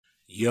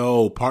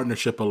Yo,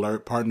 partnership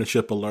alert,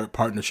 partnership alert,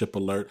 partnership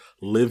alert.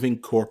 Living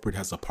Corporate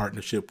has a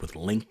partnership with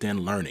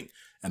LinkedIn Learning,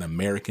 an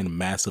American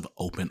massive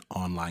open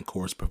online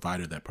course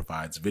provider that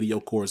provides video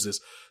courses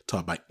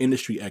taught by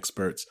industry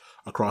experts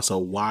across a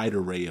wide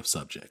array of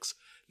subjects.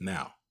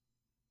 Now,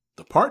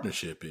 the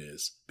partnership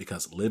is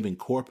because Living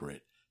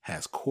Corporate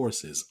has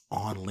courses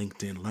on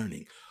LinkedIn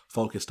Learning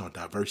focused on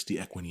diversity,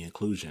 equity,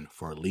 inclusion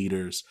for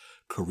leaders,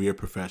 career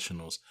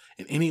professionals,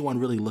 and anyone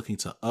really looking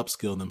to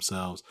upskill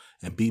themselves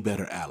and be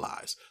better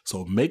allies.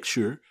 So make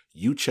sure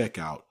you check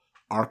out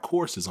our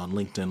courses on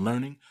LinkedIn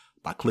Learning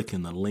by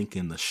clicking the link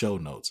in the show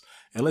notes.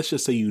 And let's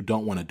just say you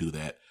don't want to do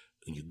that.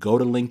 When you go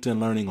to LinkedIn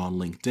Learning on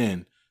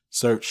LinkedIn,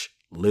 search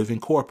Living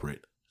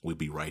Corporate. We'll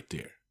be right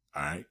there.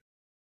 All right?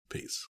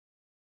 Peace.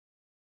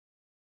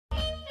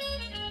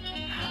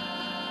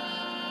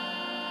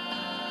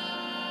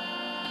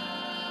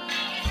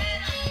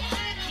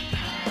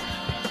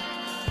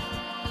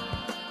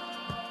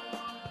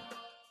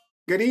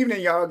 Good evening,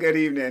 y'all. Good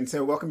evening.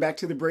 So welcome back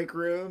to the Break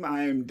Room.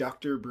 I am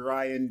Dr.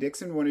 Brian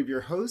Dixon, one of your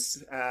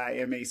hosts. I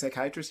am a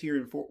psychiatrist here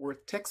in Fort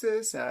Worth,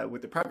 Texas,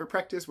 with a private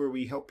practice where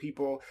we help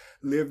people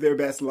live their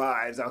best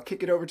lives. I'll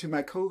kick it over to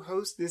my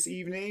co-host this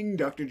evening,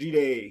 Dr.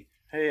 Jide.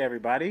 Hey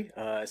everybody,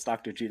 it's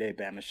Dr. Jide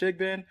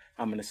Bama-Shigbin.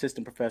 I'm an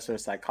assistant professor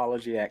of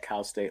psychology at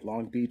Cal State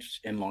Long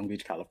Beach in Long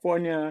Beach,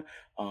 California.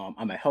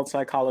 I'm a health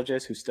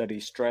psychologist who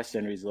studies stress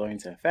and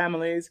resilience in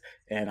families,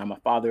 and I'm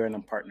a father and a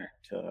partner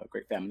to a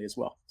great family as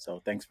well.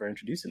 So thanks for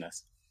introducing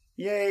us.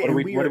 Yay. What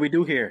do we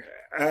do here?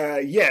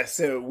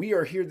 So we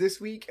are here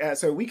this week.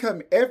 So we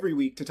come every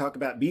week to talk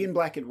about being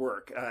Black at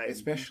work,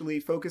 especially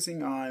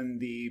focusing on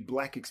the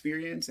Black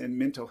experience and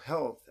mental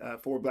health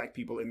for Black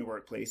people in the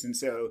workplace. And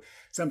so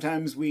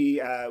sometimes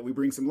we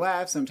bring some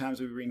laughs,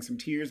 sometimes we bring some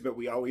tears, but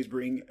we always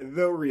bring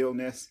the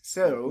realness.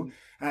 So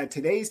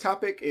today's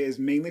topic is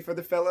mainly for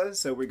the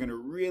fellas. So we're going to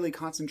really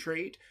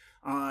concentrate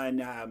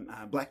on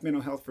Black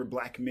mental health for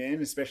Black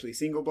men, especially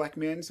single Black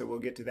men. So we'll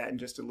get to that in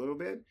just a little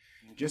bit.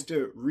 Just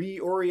to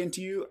reorient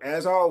you,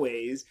 as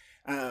always,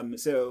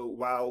 so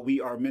while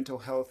we are mental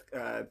health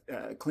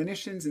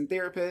clinicians and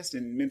therapists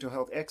and mental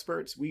health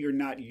experts, we are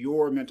not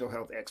your mental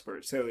health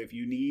experts. So if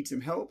you need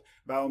some help,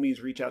 by all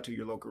means, reach out to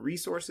your local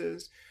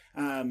resources,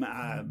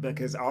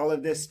 because all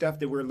of this stuff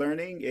that we're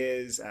learning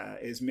is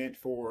meant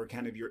for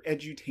kind of your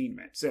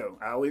edutainment. So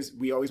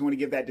we always want to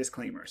give that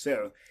disclaimer.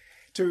 So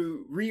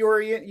to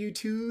reorient you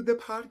to the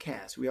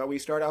podcast, we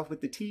always start off with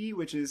the T,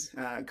 which is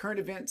current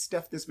events,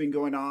 stuff that's been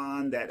going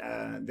on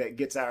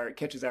that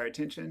catches our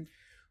attention.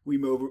 We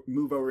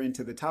move over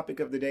into the topic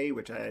of the day,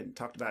 which I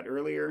talked about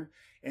earlier,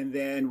 and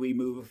then we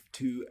move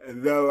to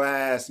the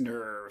last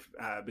nerve,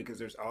 because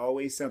there's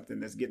always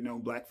something that's getting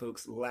on Black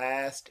folks'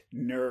 last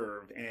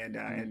nerve,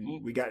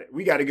 and we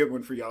got a good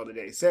one for y'all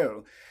today.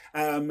 So,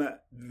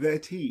 the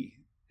T.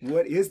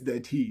 What is the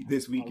T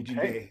this week,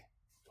 Jide?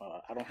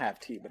 I don't have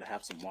tea, but I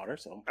have some water.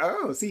 So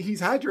see,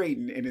 he's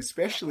hydrating, and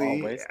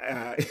especially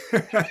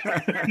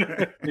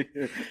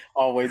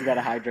always got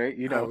to hydrate.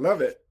 You know, I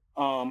love it.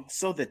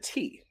 So the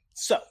tea.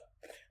 So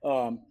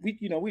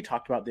we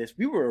talked about this.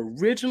 We were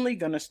originally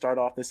going to start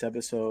off this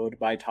episode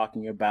by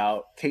talking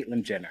about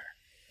Caitlyn Jenner,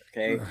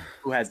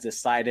 who has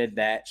decided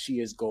that she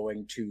is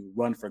going to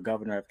run for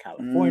governor of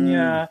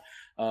California.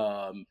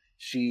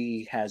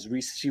 She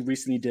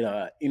recently did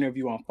an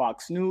interview on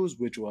Fox News,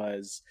 which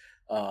was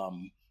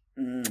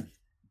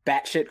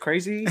batshit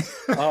crazy.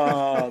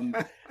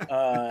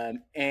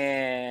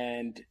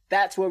 And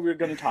that's what we're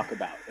going to talk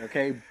about.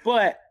 Okay.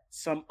 But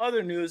some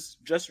other news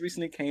just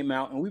recently came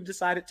out, and we've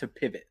decided to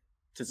pivot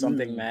to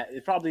something that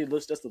is probably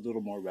just a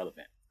little more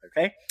relevant.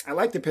 Okay. I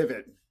like the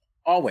pivot.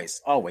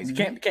 Always. You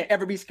can't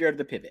ever be scared of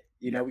the pivot.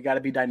 You know, we got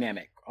to be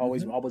dynamic.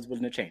 Always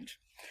willing to change.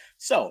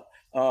 So,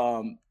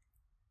 the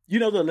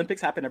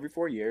Olympics happen every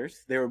 4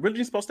 years. They were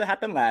originally supposed to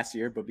happen last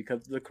year, but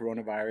because of the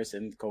coronavirus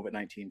and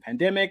COVID-19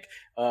 pandemic,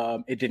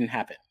 it didn't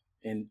happen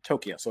in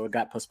Tokyo. So it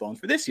got postponed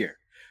for this year.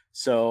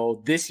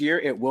 So this year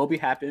it will be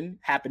happening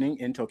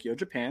in Tokyo,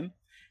 Japan.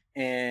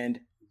 And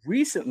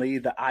recently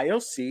the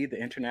IOC, the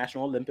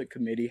International Olympic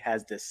Committee,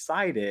 has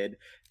decided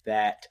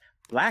that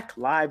Black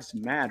Lives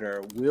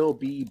Matter will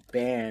be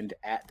banned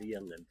at the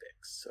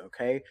Olympics.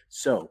 Okay.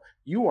 So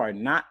you are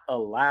not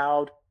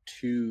allowed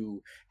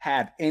to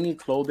have any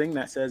clothing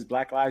that says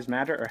Black Lives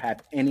Matter or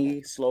have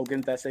any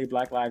slogans that say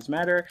Black Lives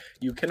Matter.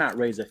 You cannot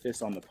raise a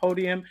fist on the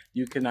podium.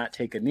 You cannot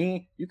take a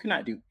knee. You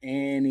cannot do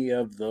any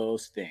of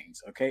those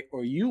things, okay?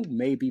 Or you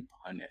may be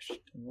punished.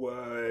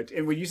 What?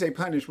 And when you say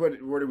punished, what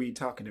are we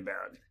talking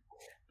about?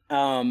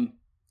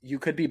 You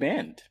could be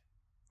banned.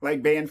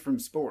 Like banned from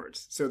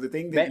sports. So the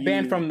thing that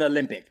banned from the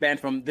Olympics, banned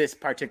from this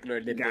particular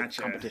Olympic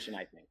competition,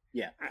 I think.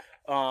 Yeah.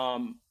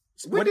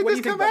 When did this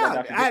come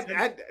out?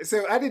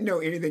 So I didn't know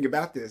anything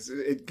about this.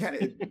 It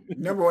kind of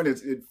number one, it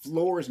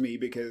floors me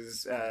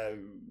because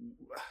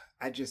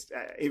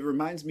it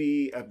reminds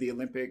me of the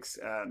Olympics.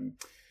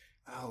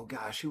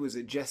 Who was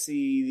it?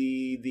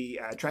 Jesse, the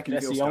track and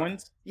field star.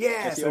 Owens?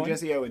 Yeah, Jesse so Owens?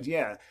 Jesse Owens,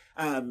 yeah,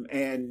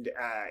 and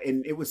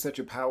it was such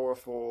a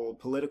powerful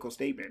political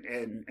statement,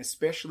 and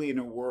especially in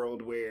a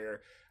world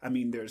where, I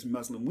mean, there's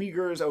Muslim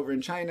Uyghurs over in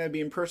China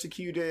being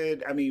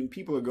persecuted. I mean,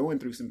 people are going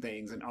through some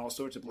things in all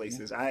sorts of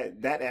places.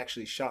 That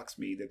actually shocks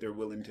me that they're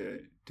willing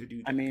to do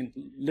that. I mean,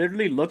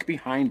 literally look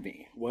behind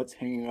me. What's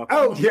hanging up?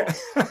 Oh on yeah,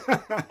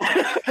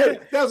 hey,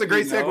 that was a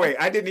great You know? segue.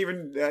 I didn't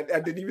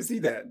even see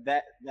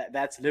that.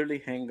 That's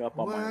literally hanging up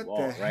on my What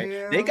wall, the right?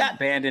 hell? They got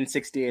banned in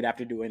 '68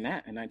 after doing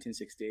that. In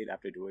 1968,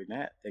 after doing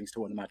that, thanks to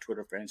one of my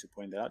Twitter friends who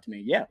pointed that out to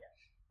me. Yeah,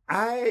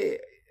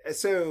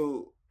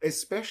 So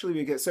especially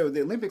because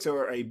the Olympics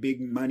are a big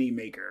money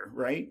maker,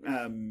 right?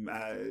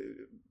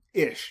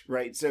 Ish,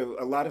 right? So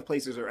a lot of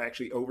places are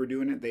actually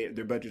overdoing it.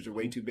 Their budgets are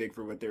way too big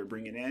for what they're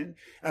bringing in,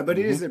 but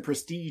it is a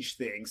prestige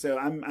thing. So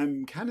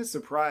I'm kind of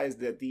surprised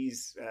that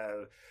these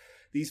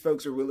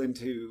folks are willing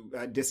to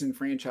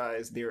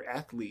disenfranchise their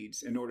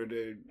athletes in order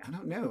to, I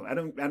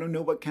don't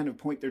know what kind of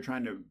point they're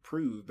trying to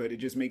prove, but it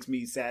just makes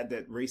me sad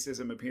that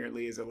racism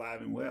apparently is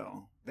alive and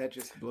well. That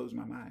just blows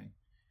my mind.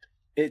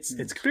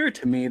 it's clear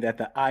to me that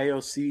the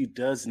IOC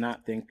does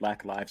not think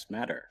Black Lives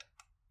Matter.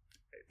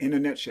 In a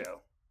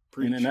nutshell.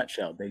 Preach. In a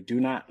nutshell, they do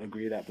not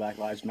agree that Black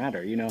Lives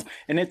Matter, you know,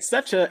 and it's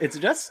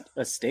just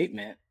a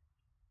statement,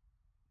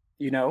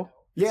 you know.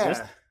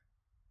 Yeah.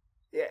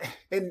 Yeah.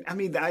 And I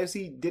mean, the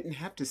IOC didn't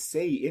have to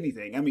say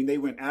anything. I mean, they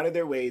went out of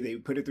their way. They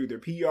put it through their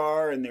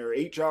PR and their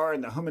HR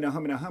and the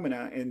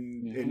humana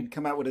and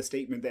come out with a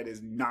statement that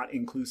is not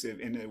inclusive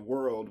in a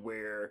world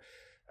where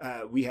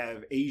we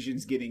have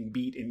Asians getting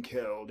beat and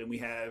killed, and we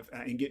have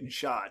and getting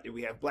shot, and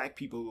we have Black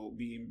people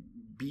being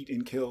beat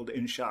and killed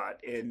and shot,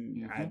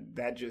 and I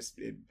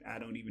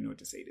don't even know what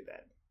to say to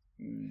that.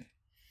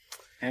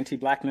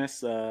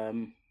 Anti-Blackness,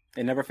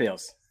 it never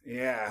fails.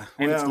 Yeah,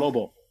 and it's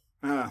global.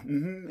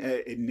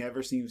 It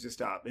never seems to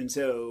stop. And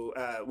so,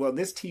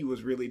 this tea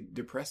was really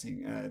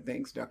depressing.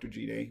 Thanks, Dr.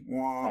 G-Day.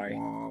 Sorry.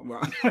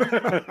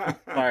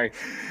 Sorry.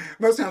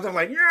 Most times I'm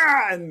like,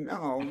 yeah, and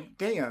oh,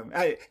 damn.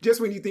 Just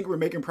when you think we're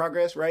making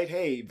progress, right?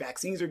 Hey,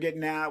 vaccines are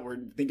getting out. We're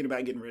thinking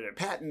about getting rid of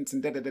patents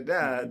and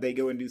da-da-da-da. They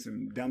go and do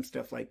some dumb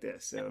stuff like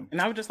this. So,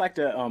 and I would just like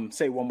to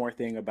say one more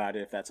thing about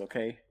it, if that's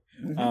okay.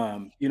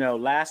 Mm-hmm.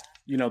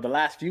 The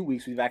last few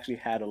weeks, we've actually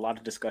had a lot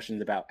of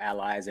discussions about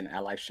allies and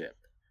allyship.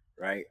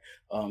 Right.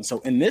 So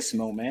in this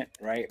moment,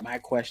 right, my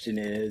question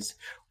is,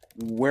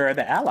 where are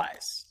the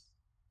allies?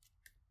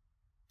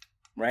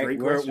 Right.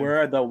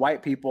 Where are the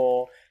white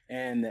people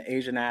and the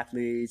Asian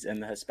athletes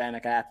and the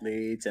Hispanic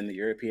athletes and the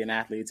European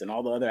athletes and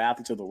all the other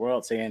athletes of the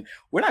world saying,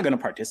 we're not going to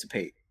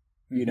participate,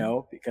 you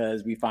know,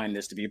 because we find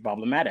this to be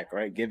problematic,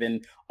 right?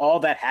 Given all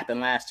that happened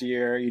last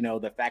year, you know,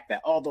 the fact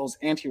that all those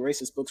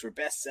anti-racist books were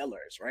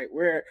bestsellers, right?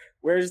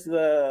 Where's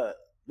the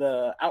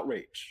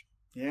outrage?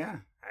 Yeah.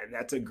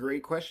 That's a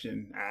great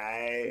question.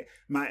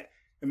 My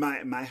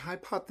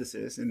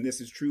hypothesis, and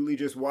this is truly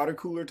just water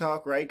cooler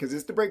talk, right? Because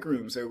it's the break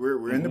room, so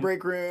we're in the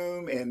break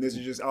room, and this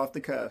is just off the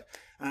cuff.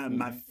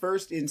 My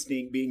first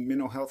instinct, being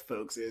mental health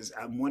folks, is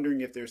I'm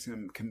wondering if there's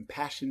some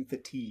compassion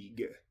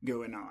fatigue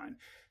going on.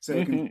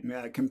 So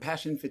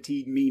compassion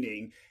fatigue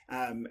meaning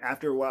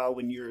after a while,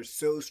 when you're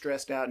so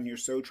stressed out and you're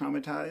so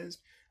traumatized,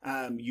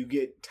 you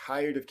get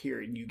tired of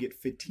caring, you get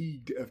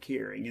fatigued of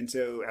caring. And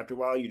so after a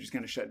while, you just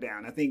kind of shut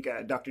down. I think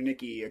Dr.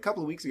 Nikki a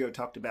couple of weeks ago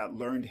talked about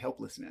learned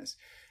helplessness.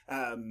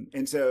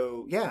 And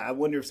so, yeah, I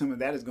wonder if some of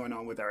that is going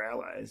on with our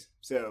allies.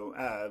 So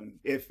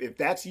if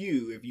that's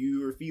you, if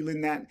you are feeling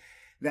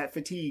that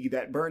fatigue,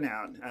 that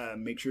burnout,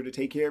 make sure to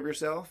take care of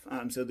yourself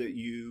so that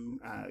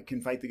you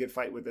can fight the good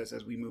fight with us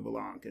as we move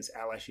along, because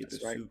allyship is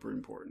super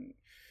important.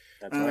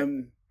 That's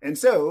right. And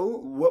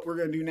so what we're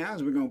going to do now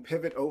is we're going to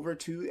pivot over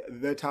to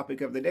the topic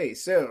of the day.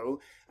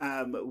 So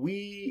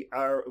we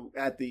are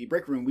at the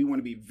break room. We want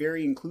to be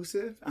very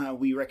inclusive.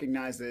 We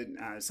recognize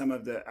that some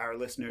of our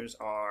listeners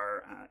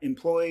are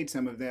employed.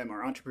 Some of them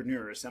are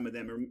entrepreneurs. Some of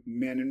them are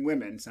men and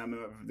women. Some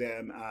of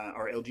them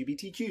are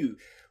LGBTQ.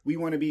 We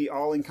want to be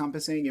all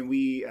encompassing. And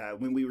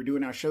when we were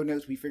doing our show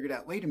notes, we figured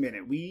out, wait a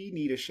minute, we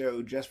need a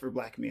show just for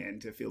Black men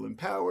to feel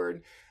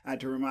empowered,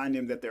 to remind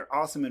them that they're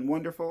awesome and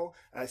wonderful,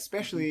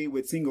 especially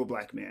with single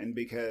Black men,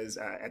 because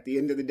at the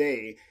end of the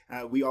day,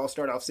 we all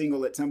start off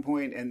single at some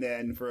point, and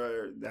then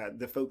for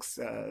the folks,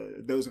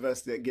 those of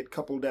us that get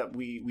coupled up,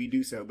 we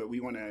do so. But we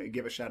want to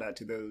give a shout out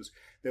to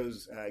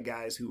those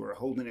guys who are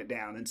holding it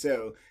down. And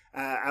so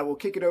I will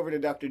kick it over to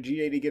Dr.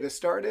 G-Day to get us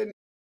started.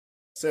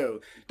 So,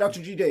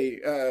 Dr.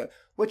 G-Day,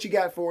 what you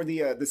got for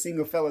the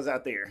single fellas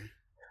out there?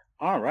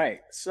 All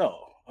right, so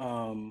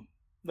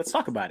let's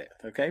talk about it,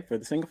 okay? For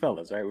the single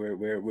fellas, right?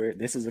 We're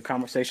this is a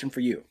conversation for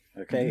you,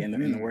 okay, in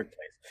the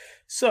workplace.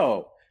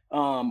 So,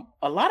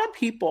 a lot of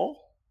people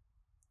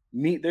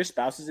meet their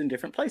spouses in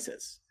different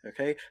places,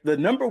 okay? The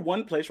number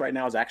one place right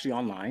now is actually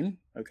online,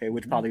 okay,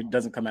 which probably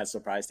doesn't come as a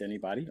surprise to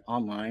anybody.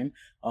 Online,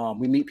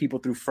 we meet people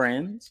through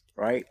friends,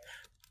 right?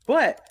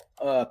 But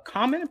a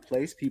common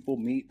place people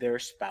meet their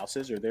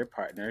spouses or their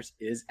partners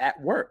is at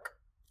work.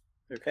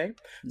 Okay.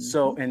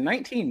 So in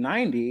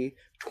 1990,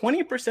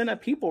 20%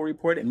 of people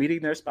reported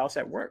meeting their spouse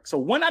at work. So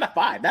 1 out of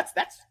 5,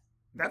 that's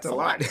That's a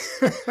lot.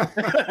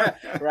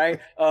 Right?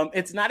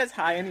 It's not as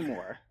high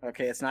anymore.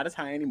 Okay, it's not as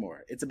high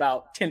anymore. It's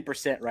about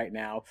 10% right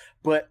now.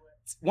 But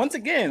once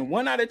again,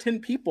 1 out of 10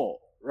 people,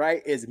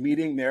 right, is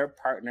meeting their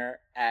partner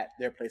at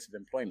their place of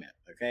employment.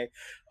 Okay,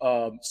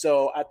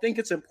 so I think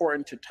it's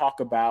important to talk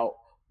about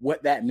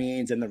what that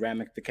means and the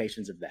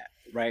ramifications of that.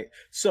 Right.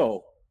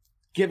 So,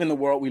 given the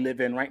world we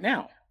live in right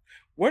now,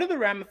 what are the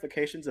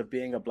ramifications of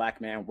being a Black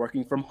man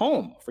working from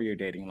home for your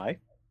dating life?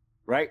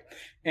 Right.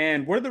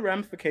 And what are the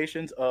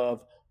ramifications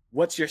of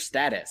what's your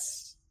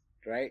status,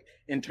 right,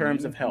 in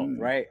terms of health,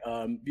 right?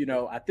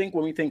 I think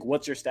when we think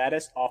what's your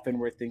status, often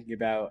we're thinking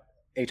about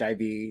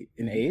HIV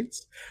and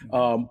AIDS.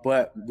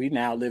 But we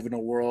now live in a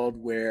world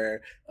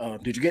where,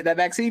 did you get that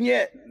vaccine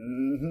yet?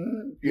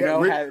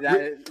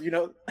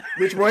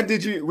 Which one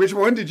did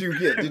you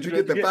get? Did you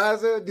get the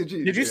Pfizer?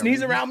 Did you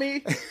sneeze around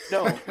me?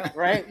 No,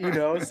 right?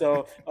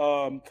 So,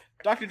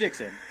 Dr.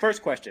 Dixon,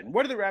 first question: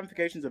 what are the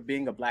ramifications of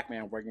being a Black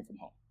man working from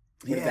home?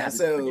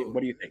 What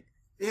do you think?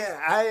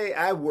 Yeah,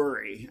 I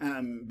worry.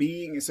 Human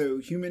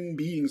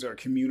beings are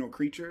communal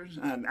creatures.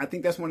 I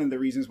think that's one of the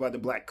reasons why the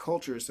Black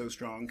culture is so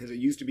strong, because it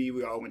used to be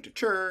we all went to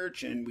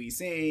church and we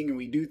sing and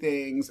we do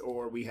things,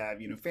 or we have,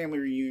 family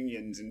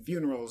reunions and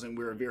funerals, and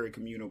we're a very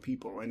communal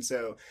people. And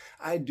so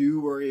I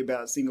do worry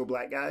about single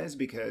Black guys,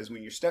 because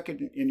when you're stuck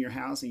in your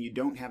house and you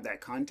don't have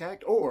that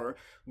contact, or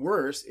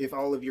worse, if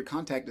all of your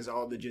contact is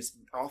all the just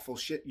awful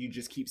shit you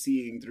just keep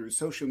seeing through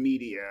social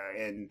media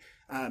and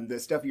the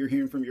stuff you're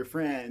hearing from your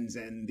friends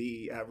and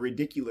the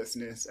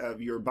ridiculousness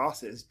of your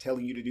bosses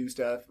telling you to do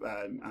stuff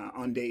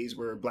on days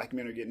where Black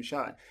men are getting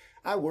shot.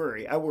 I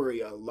worry a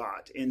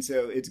lot. And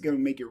so it's going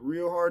to make it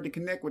real hard to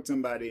connect with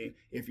somebody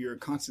if you're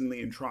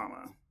constantly in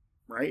trauma,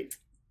 right?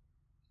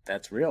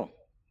 That's real.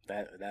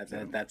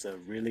 That's a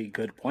really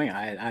good point.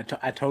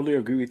 I totally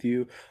agree with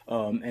you.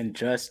 And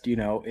just,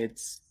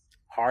 it's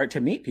hard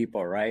to meet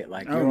people, right?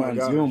 Like you're on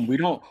Zoom. We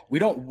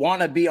don't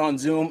want to be on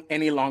Zoom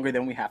any longer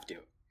than we have to.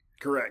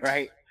 Correct.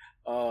 Right.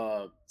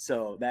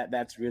 So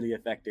that's really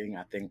affecting,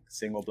 I think,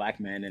 single Black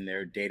men and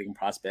their dating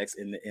prospects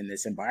in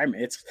this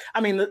environment.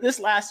 This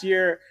last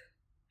year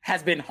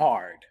has been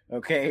hard,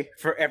 okay,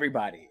 for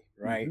everybody,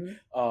 right?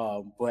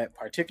 But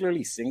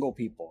particularly single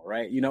people,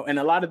 right? And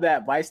a lot of that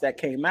advice that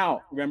came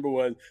out, remember,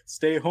 was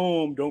stay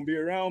home, don't be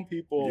around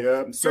people.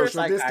 Yeah,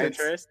 social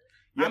distance.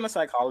 Yep. I'm a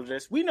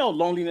psychologist. We know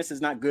loneliness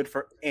is not good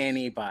for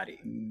anybody.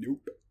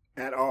 Nope.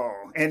 At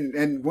all.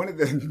 And one of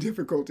the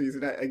difficulties,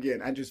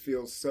 and I just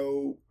feel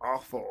so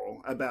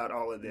awful about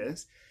all of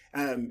this,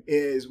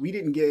 is we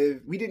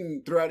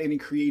didn't throw out any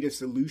creative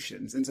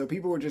solutions. And so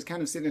people were just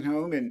kind of sitting at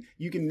home, and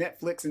you can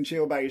Netflix and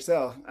chill by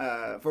yourself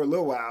for a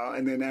little while.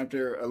 And then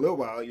after a little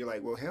while, you're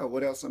like, well, hell,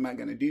 what else am I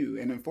going to do?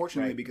 And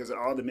unfortunately, because of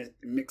all the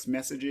mixed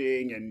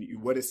messaging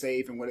and what is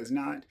safe and what is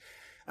not,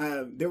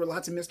 there were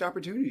lots of missed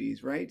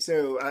opportunities, right?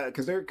 So,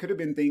 because there could have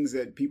been things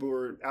that people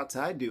were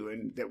outside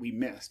doing that we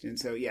missed. And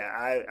so, yeah,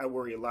 I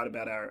worry a lot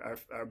about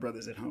our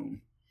brothers at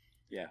home.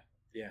 Yeah.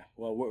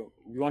 Well,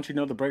 we want you to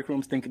know the break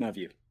room's thinking of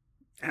you.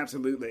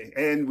 Absolutely.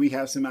 And we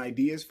have some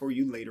ideas for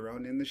you later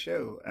on in the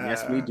show.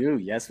 Yes, we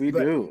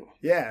do.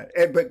 Yeah.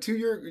 But to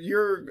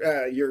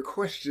your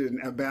question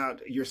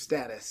about your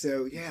status.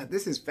 So, yeah,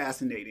 this is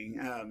fascinating.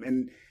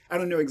 And I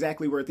don't know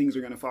exactly where things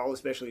are going to fall,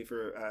 especially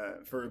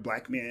for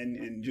Black men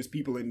and just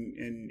people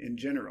in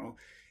general.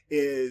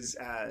 It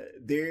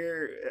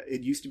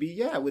used to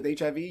be, with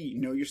HIV, you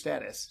know your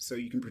status. So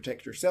you can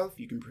protect yourself,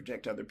 you can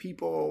protect other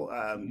people.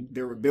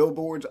 There were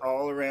billboards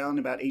all around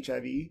about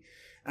HIV.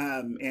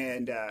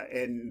 And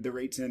the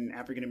rates in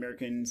African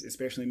Americans,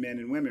 especially men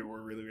and women,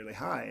 were really, really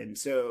high. And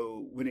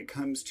so when it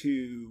comes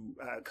to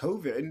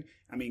COVID,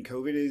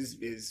 COVID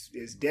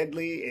is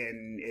deadly,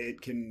 and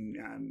it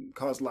can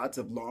cause lots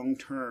of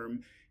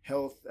long-term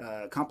health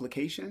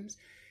complications.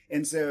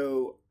 And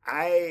so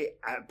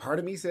part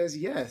of me says,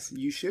 yes,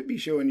 you should be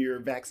showing your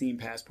vaccine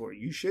passport.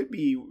 You should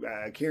be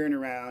carrying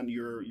around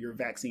your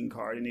vaccine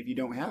card. And if you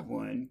don't have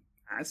one,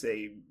 I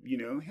say,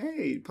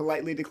 hey,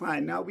 politely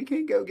decline. No, we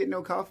can't go get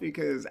no coffee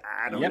because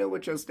I don't know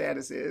what your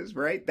status is,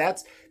 right?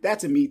 That's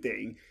a me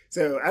thing.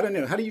 So I don't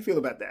know. How do you feel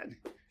about that?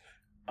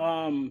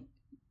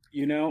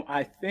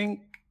 I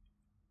think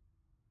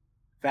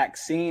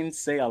vaccines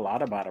say a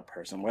lot about a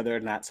person. Whether or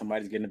not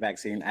somebody's getting a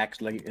vaccine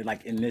actually,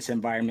 like in this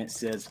environment,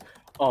 says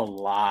a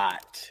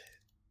lot.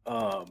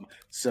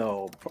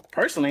 So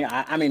personally,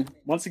 I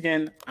once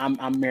again,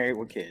 I'm married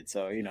with kids,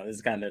 so this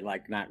is kind of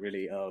like not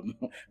really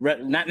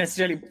not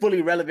necessarily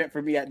fully relevant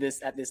for me at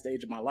this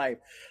stage of my life,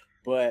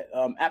 but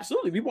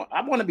absolutely,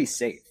 I want to be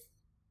safe.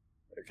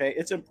 Okay,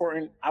 it's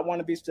important. I want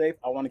to be safe.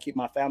 I want to keep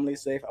my family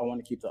safe. I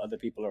want to keep the other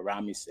people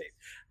around me safe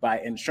by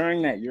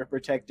ensuring that you're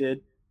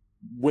protected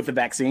with the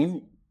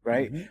vaccine,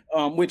 right?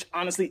 Which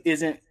honestly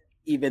isn't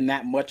even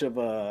that much of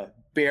a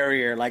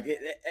barrier. Like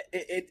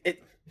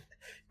it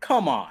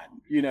come on,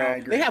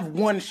 they have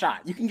one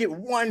shot. You can get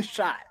one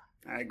shot.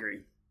 I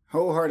agree.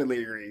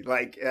 Wholeheartedly agree.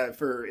 Like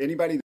for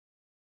anybody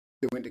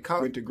that went to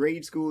college, went to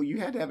grade school, you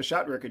had to have a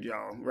shot record,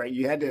 y'all, right?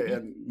 You had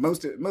to,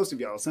 most of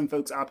y'all, some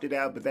folks opted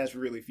out, but that's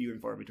really few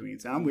and far between.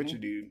 So I'm with you,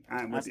 dude.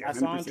 I'm with you. 100%. I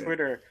saw on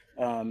Twitter,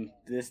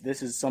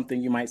 this is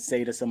something you might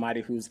say to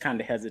somebody who's kind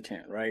of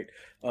hesitant, right?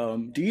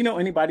 Do you know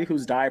anybody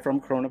who's died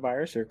from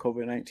coronavirus or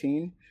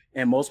COVID-19?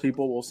 And most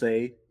people will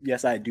say,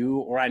 yes, I do,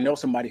 or I know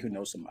somebody who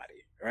knows somebody,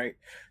 right?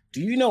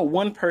 Do you know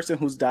one person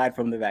who's died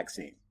from the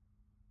vaccine?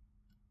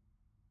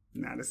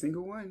 Not a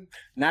single one.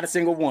 Not a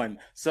single one.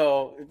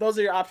 So if those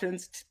are your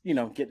options,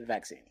 get the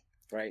vaccine,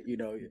 right?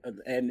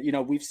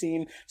 And we've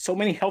seen so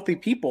many healthy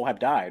people have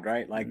died,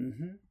 right? Like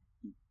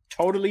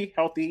totally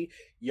healthy,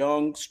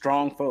 young,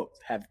 strong folks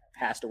have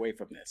passed away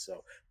from this.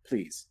 So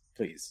please,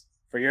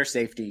 for your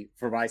safety,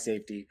 for my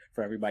safety,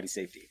 for everybody's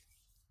safety.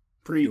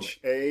 Preach.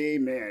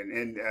 Amen.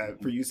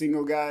 And for you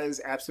single guys,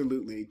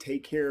 absolutely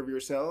take care of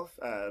yourself.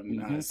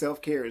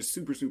 Self-care is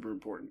super, super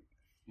important.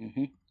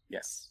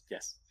 Yes.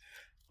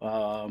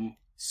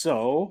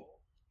 So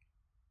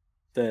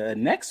the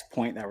next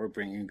point that we're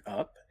bringing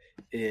up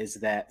is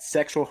that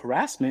sexual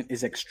harassment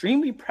is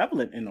extremely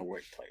prevalent in the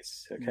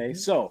workplace. Okay.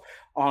 So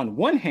on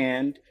one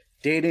hand,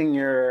 dating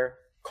your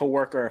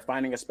coworker or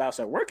finding a spouse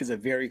at work is a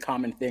very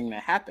common thing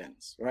that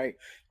happens, right?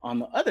 On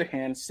the other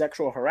hand,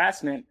 sexual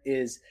harassment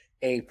is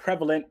a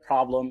prevalent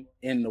problem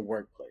in the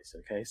workplace.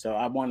 Okay. So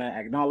I want to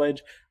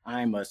acknowledge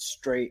I'm a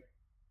straight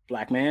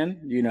Black man,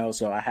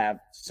 so I have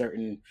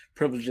certain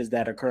privileges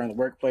that occur in the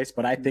workplace,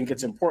 but I think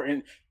it's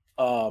important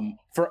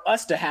for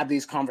us to have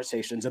these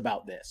conversations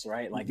about this,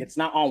 right? Like it's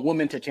not on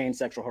women to change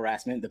sexual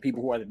harassment, the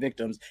people who are the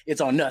victims, it's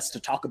on us to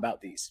talk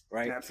about these,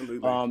 right?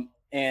 Absolutely.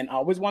 And I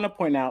always want to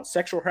point out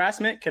sexual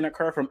harassment can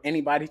occur from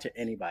anybody to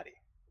anybody.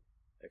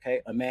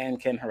 Okay, a man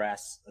can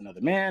harass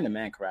another man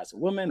can harass a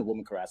woman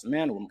can harass a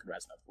man, a woman can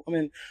harass another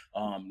woman.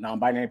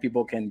 Non-binary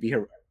people can be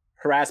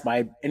harassed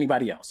by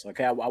anybody else.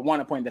 Okay, I want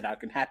to point that out. It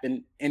can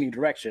happen any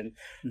direction,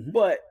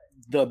 but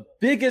the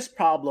biggest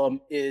problem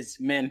is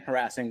men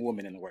harassing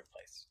women in the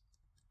workplace.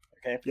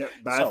 Okay. Yeah,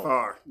 by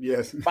far.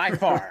 Yes. by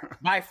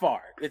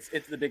far, it's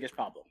the biggest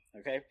problem.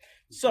 Okay.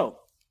 So,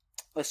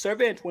 a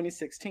survey in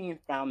 2016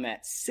 found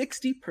that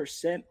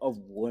 60% of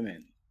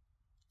women,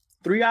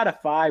 3 out of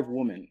 5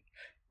 women,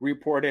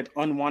 reported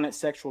unwanted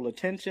sexual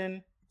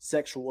attention,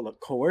 sexual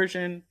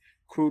coercion,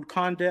 crude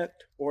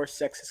conduct, or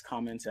sexist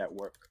comments at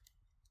work.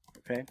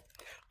 Okay.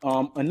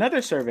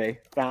 Another survey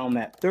found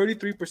that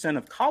 33%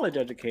 of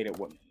college-educated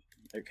women,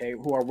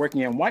 who are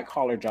working in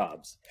white-collar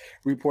jobs,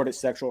 reported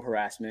sexual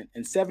harassment,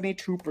 and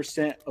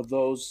 72% of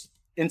those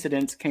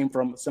incidents came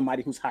from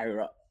somebody who's higher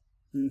up.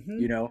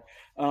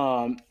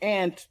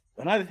 And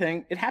another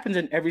thing, it happens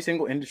in every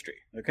single industry.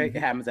 Okay, it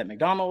happens at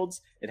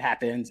McDonald's, it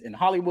happens in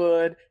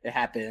Hollywood, it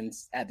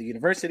happens at the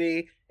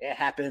university, it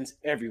happens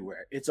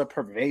everywhere. It's a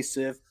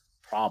pervasive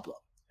problem.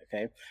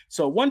 Okay,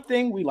 so one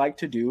thing we like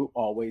to do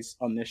always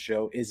on this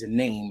show is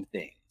name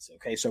things.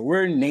 Okay, so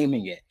we're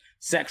naming it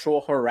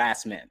sexual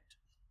harassment.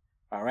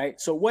 All right,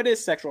 so what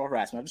is sexual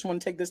harassment? I just want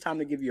to take this time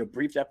to give you a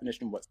brief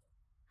definition of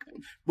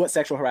what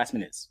sexual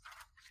harassment is.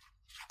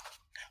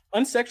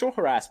 Unsexual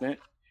harassment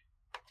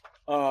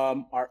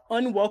are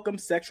unwelcome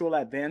sexual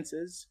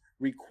advances,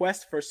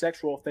 requests for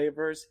sexual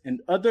favors, and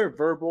other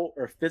verbal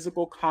or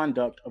physical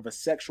conduct of a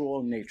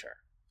sexual nature.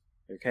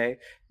 Okay,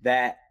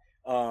 that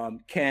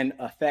can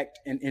affect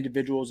an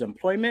individual's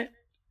employment,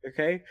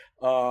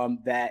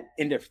 that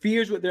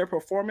interferes with their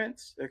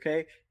performance,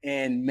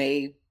 and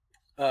may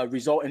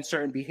result in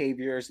certain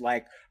behaviors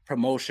like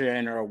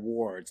promotion or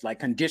awards, like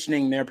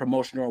conditioning their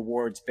promotion or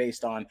awards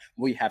based on,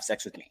 will you have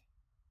sex with me?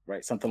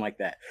 Right, something like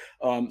that.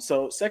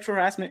 So sexual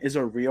harassment is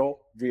a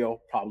real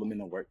problem in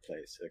the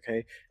workplace,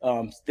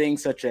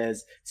 things such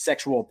as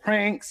sexual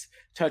pranks,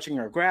 touching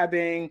or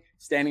grabbing,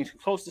 standing too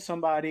close to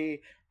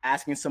somebody,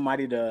 asking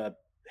somebody to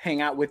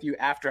hang out with you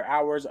after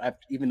hours,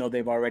 even though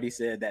they've already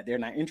said that they're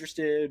not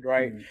interested,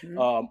 right?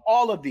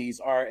 All of these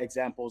are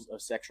examples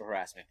of sexual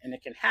harassment, and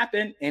it can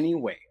happen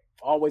anyway.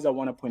 Always, I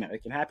want to point out,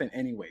 it can happen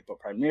anyway, but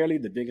primarily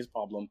the biggest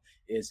problem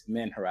is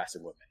men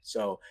harassing women.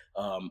 So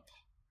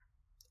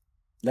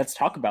let's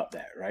talk about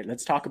that, right?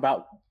 Let's talk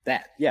about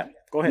that. Yeah,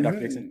 go ahead, Dr.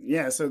 Dixon.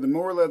 Yeah, so the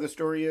moral of the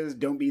story is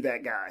don't be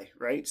that guy,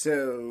 right?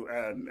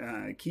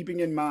 So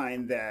keeping in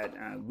mind that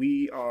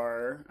we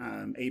are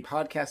a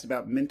podcast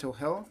about mental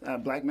health,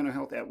 Black mental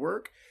health at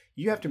work,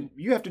 you have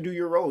to do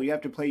your role. You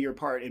have to play your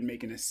part in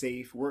making a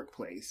safe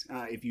workplace.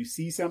 If you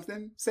see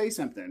something, say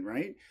something,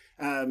 right?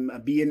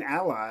 Be an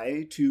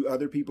ally to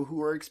other people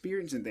who are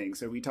experiencing things.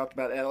 So we talked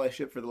about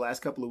allyship for the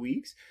last couple of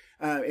weeks.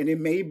 And it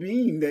may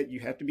mean that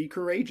you have to be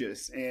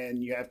courageous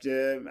and you have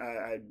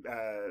to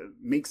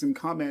make some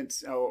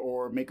comments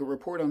or make a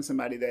report on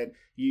somebody that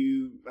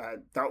you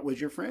thought was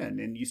your friend.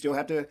 And you still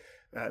have to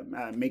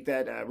make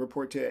that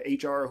report to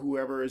HR or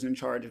whoever is in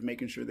charge of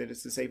making sure that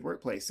it's a safe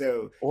workplace.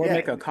 So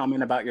make a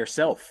comment about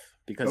yourself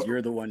because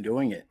you're the one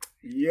doing it.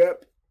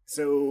 Yep.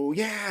 So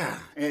yeah,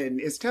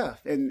 and it's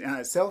tough. And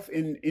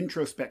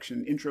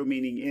introspection, intro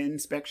meaning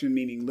inspection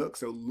meaning look.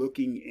 So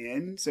looking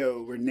in.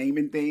 So we're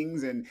naming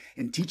things and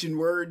teaching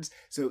words.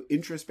 So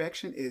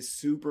introspection is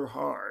super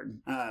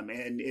hard.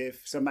 And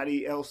if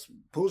somebody else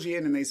pulls you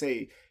in and they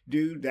say,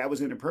 "Dude, that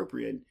was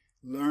inappropriate,"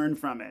 learn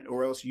from it,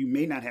 or else you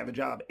may not have a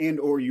job, and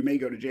or you may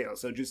go to jail.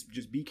 So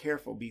just be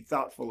careful, be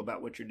thoughtful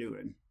about what you're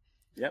doing.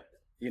 Yep.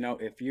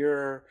 If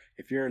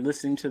you're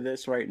listening to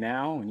this right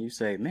now and you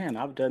say, "Man,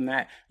 I've done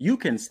that," you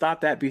can stop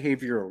that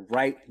behavior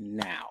right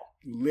now.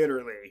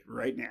 Literally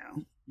right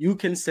now. You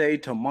can say,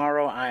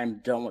 "Tomorrow I am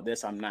done with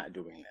this. I'm not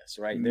doing this,"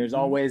 right? Mm-hmm. There's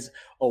always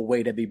a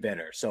way to be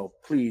better. So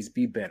please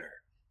be better.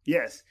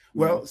 Yes.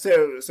 Well,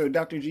 so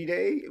Dr.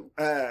 Jide,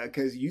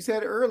 because you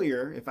said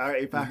earlier, if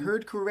I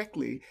heard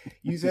correctly,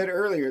 you said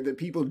earlier that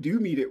people do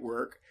meet at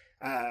work.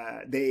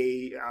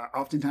 They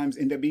oftentimes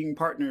end up being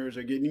partners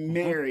or getting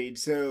married.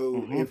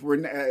 So if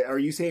are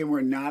you saying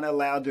we're not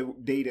allowed to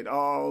date at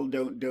all?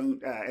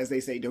 Don't as they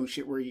say, don't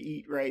shit where you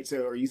eat, right?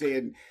 So are you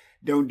saying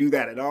don't do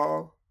that at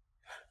all?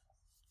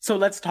 So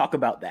let's talk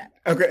about that.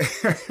 Okay.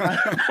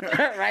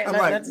 Right.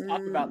 Let's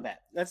talk about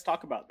that. Let's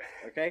talk about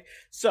that. Okay.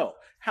 So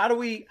how do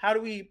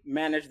we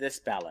manage this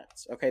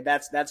balance? Okay.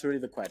 That's really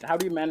the question. How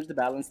do you manage the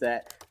balance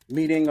that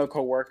meeting a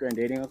coworker and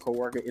dating a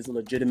coworker is a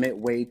legitimate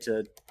way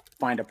to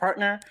find a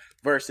partner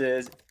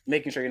versus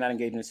making sure you're not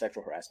engaging in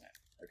sexual harassment?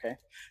 Okay.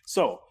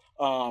 So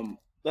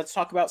let's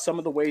talk about some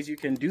of the ways you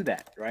can do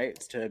that, right?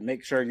 To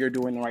make sure you're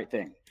doing the right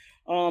thing.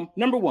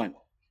 Number one,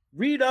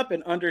 read up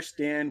and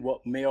understand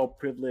what male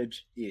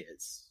privilege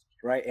is,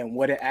 right? And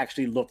what it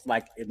actually looks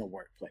like in the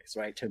workplace,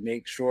 right? To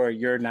make sure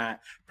you're not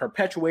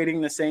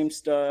perpetuating the same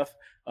stuff,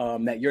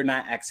 that you're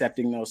not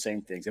accepting those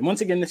same things. And once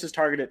again, this is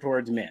targeted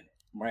towards men,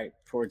 right?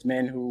 Towards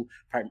men who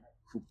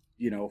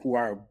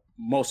are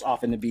most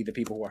often to be the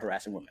people who are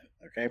harassing women.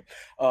 Okay.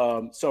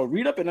 So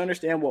read up and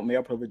understand what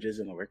male privilege is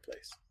in the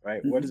workplace, right?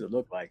 Mm-hmm. What does it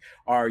look like?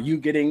 Are you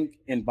getting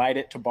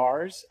invited to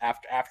bars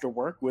after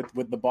work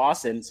with the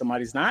boss and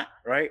somebody's not,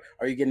 right?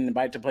 Are you getting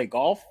invited to play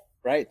golf,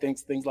 right?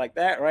 Things like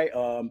that, right?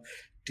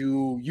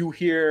 Do you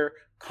hear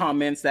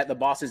comments that the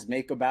bosses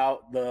make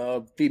about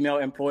the female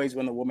employees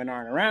when the women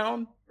aren't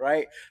around,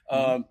 right?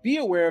 Be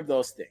aware of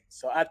those things.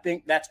 So I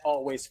think that's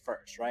always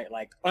first, right?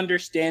 Like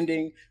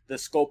understanding the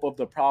scope of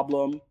the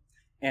problem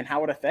and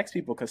how it affects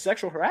people, because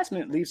sexual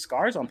harassment leaves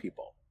scars on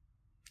people.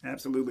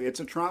 Absolutely.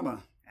 It's a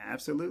trauma.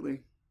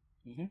 Absolutely.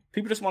 Mm-hmm.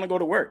 People just want to go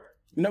to work.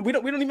 We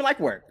don't even like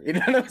work. You know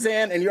what I'm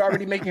saying? And you're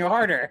already making it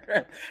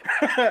harder,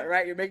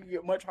 right? You're making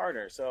it much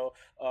harder. So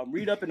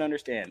read up and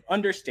understand.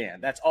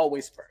 Understand. That's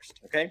always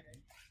first. Okay.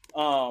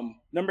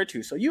 Number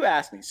two. So you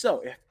asked me,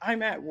 so if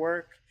I'm at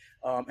work,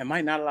 am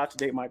I not allowed to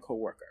date my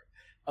coworker?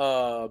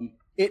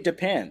 It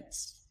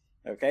depends.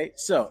 Okay.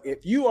 So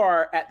if you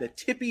are at the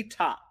tippy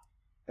top,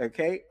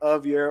 okay,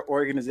 of your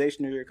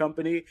organization or your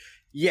company,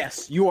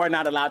 yes, you are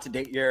not allowed to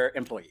date your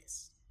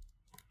employees.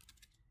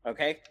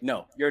 Okay?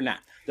 No, you're not.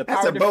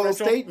 That's a bold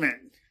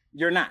statement.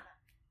 You're not.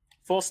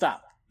 Full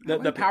stop.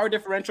 The power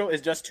differential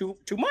is just too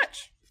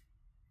much.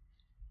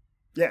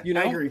 Yeah,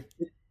 I agree.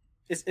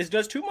 It's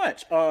just too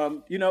much.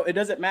 It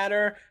doesn't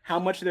matter how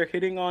much they're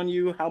hitting on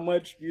you, how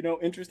much,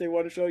 interest they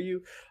want to show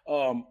you.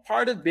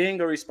 Part of being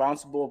a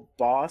responsible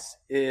boss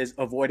is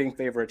avoiding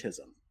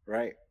favoritism,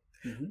 right?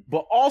 Mm-hmm.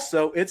 But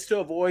also it's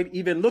to avoid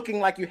even looking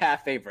like you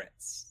have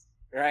favorites,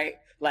 right?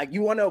 Like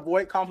you want to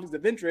avoid conflicts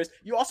of interest.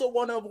 You also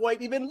want to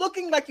avoid even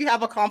looking like you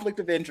have a conflict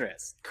of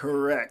interest.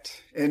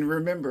 Correct. And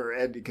remember,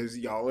 Ed, because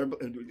y'all are,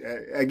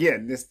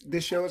 again,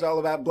 this show is all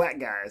about black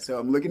guys. So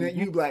I'm looking at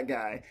you, black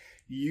guy.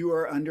 You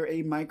are under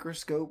a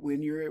microscope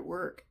when you're at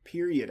work,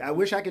 period. I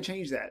wish I could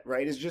change that,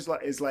 right?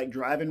 It's like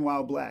driving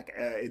while black.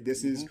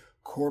 This is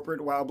corporate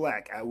while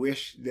black. I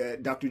wish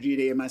that Dr.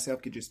 Jide and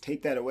myself could just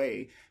take that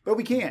away, but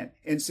we can't.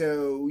 And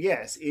so,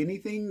 yes,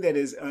 anything that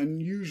is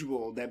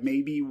unusual, that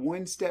may be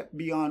one step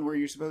beyond where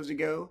you're supposed to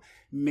go,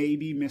 may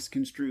be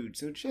misconstrued.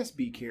 So just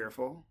be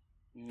careful.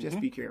 Mm-hmm. Just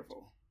be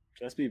careful.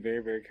 Just be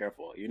very, very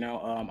careful.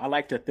 I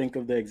like to think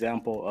of the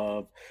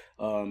example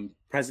of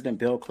President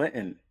Bill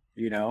Clinton,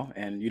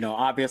 and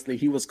obviously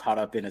he was caught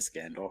up in a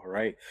scandal,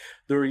 right?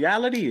 The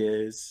reality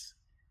is,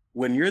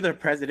 when you're the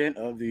president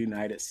of the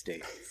United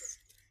States,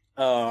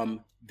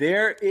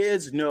 there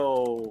is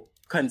no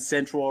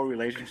consensual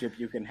relationship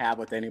you can have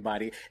with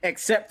anybody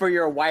except for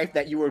your wife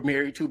that you were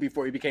married to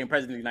before you became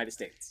president of the United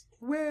States.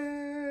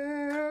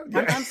 Well,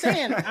 I'm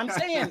saying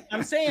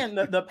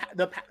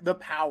the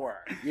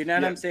power. You know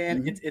what I'm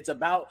saying? Mm-hmm. It's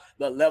about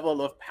the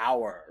level of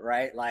power,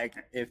 right? Like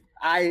if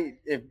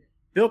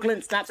Bill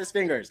Clinton snaps his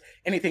fingers,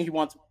 anything he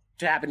wants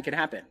to happen can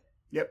happen.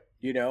 Yep.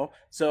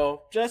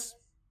 So just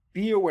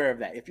be aware of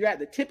that. If you're at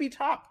the tippy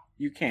top,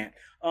 you can't.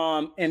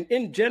 And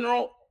in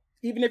general,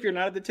 even if you're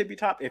not at the tippy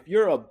top, if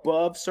you're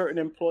above certain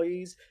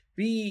employees,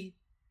 be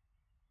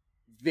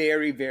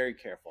very, very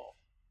careful.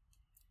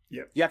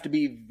 Yep. You have to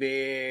be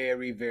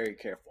very, very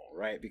careful,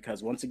 right?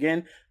 Because once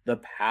again,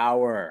 the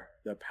power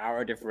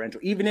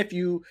differential, even if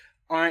you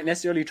aren't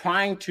necessarily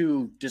trying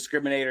to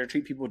discriminate or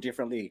treat people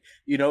differently.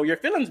 You know, your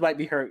feelings might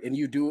be hurt and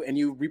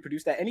you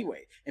reproduce that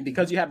anyway. And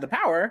because you have the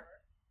power,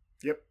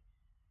 yep.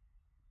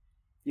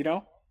 You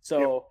know,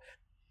 so,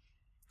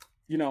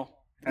 you know,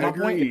 my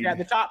point, if you're at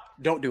the top,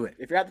 don't do it.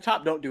 If you're at the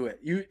top, don't do it.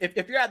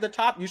 If you're at the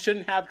top, you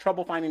shouldn't have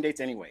trouble finding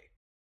dates anyway.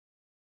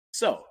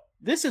 So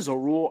this is a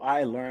rule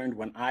I learned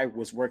when I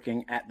was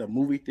working at the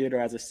movie theater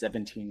as a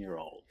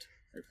 17-year-old.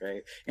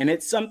 Okay. And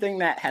it's something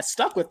that has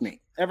stuck with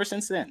me ever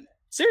since then.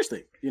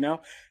 Seriously, you know,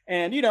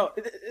 and, you know,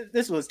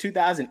 this was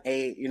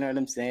 2008, you know what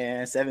I'm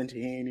saying?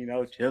 17, you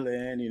know,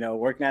 chilling, you know,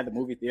 working at the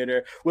movie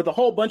theater with a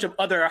whole bunch of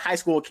other high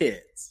school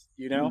kids,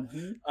 you know,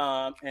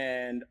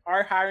 and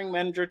our hiring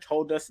manager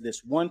told us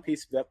this one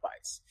piece of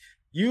advice.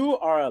 You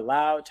are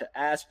allowed to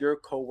ask your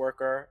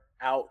coworker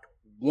out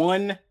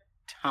one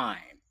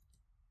time.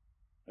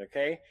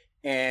 Okay.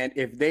 And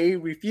if they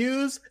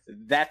refuse,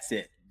 that's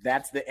it.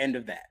 That's the end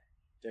of that.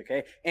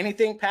 Okay.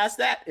 Anything past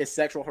that is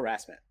sexual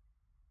harassment.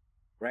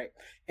 Right.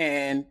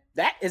 And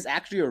that is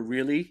actually a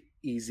really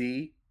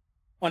easy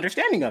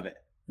understanding of it.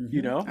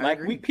 You know, like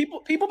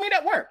people meet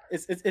at work.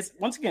 It's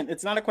once again,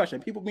 it's not a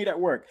question. People meet at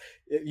work.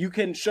 You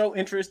can show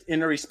interest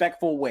in a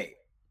respectful way,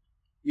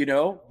 you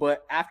know,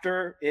 but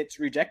after it's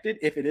rejected,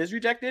 if it is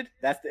rejected,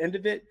 that's the end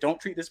of it. Don't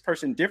treat this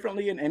person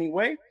differently in any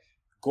way.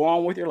 Go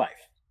on with your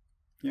life.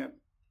 Yeah.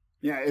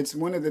 Yeah, it's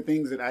one of the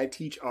things that I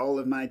teach all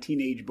of my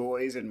teenage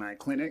boys in my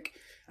clinic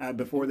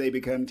before they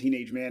become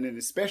teenage men, and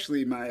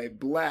especially my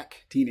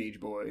Black teenage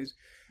boys,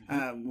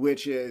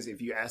 which is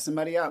if you ask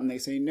somebody out and they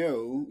say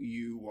no,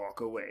 you walk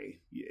away.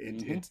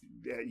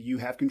 You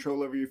have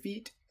control over your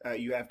feet.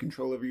 You have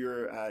control over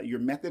your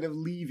method of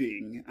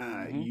leaving.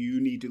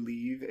 You need to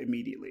leave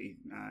immediately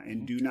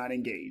and do not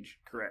engage.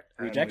 Correct.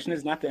 Rejection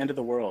is not the end of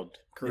the world.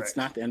 Correct. It's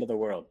not the end of the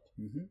world.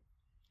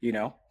 You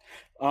know?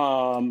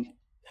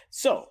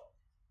 So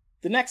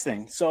the next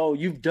thing, so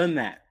you've done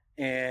that,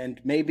 and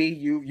maybe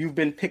you've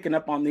been picking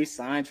up on these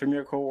signs from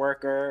your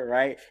coworker,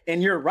 right?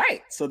 And you're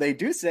right. So they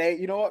do say,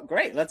 you know what?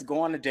 Great, let's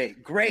go on a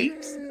date.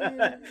 Great.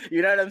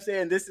 You know what I'm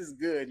saying? This is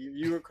good.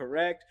 You were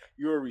correct.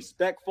 You were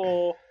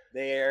respectful.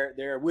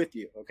 They're with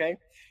you. Okay.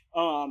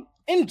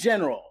 In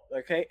general,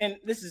 okay, and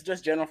this is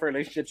just general for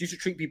relationships. You should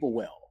treat people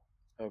well.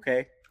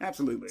 Okay.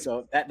 Absolutely.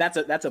 So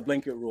that's a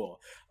blanket rule.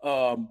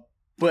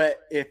 But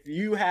if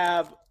you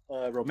have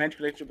a romantic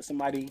relationship with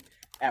somebody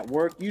at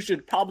work, you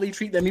should probably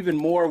treat them even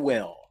more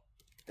well,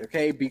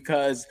 okay?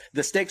 Because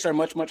the stakes are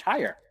much, much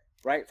higher,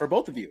 right? For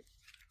both of you.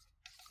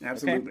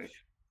 Absolutely.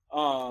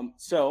 Okay?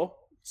 So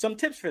some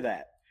tips for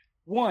that.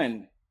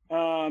 One,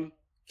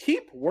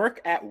 keep work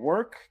at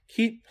work,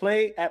 keep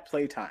play at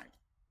playtime.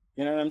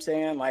 You know what I'm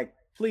saying? Like,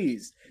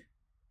 please,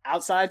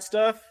 outside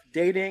stuff,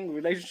 dating,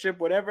 relationship,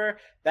 whatever,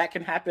 that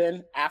can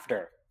happen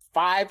after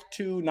 5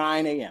 to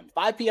 9 a.m.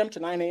 5 p.m. to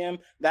 9 a.m.,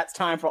 that's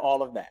time for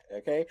all of that,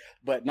 okay?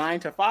 But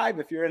 9 to 5,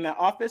 if you're in that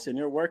office and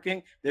you're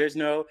working, there's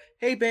no,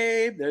 hey,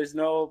 babe, there's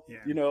no,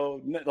 you know,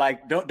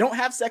 like, don't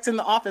have sex in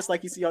the office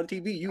like you see on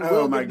TV. You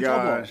will get in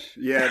trouble.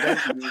 Yeah,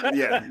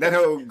 that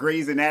whole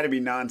Grey's Anatomy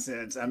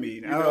nonsense. I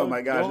mean,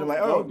 my gosh. You're like,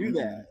 don't do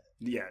that.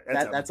 Yeah,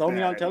 that's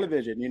only on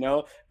television, you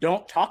know?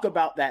 Don't talk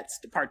about that,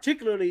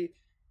 particularly.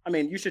 I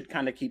mean, you should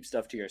kind of keep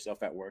stuff to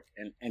yourself at work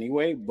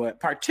anyway, but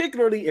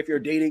particularly if you're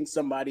dating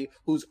somebody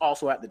who's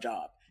also at the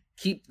job,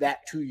 keep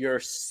that to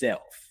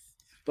yourself.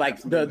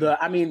 Like the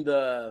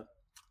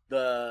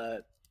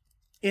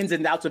ins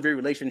and outs of your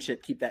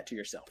relationship, keep that to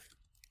yourself.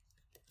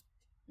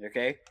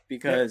 Okay?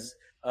 Because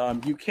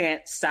you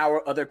can't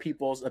sour other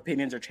people's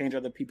opinions or change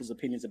other people's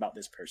opinions about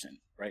this person,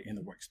 right, in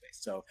the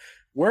workspace. So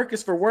work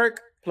is for work,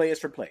 play is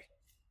for play.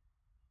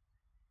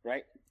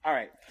 Right? All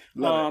right.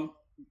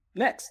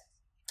 Next.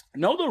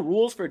 Know the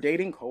rules for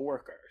dating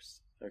coworkers.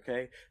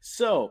 Okay.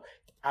 So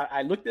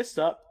I looked this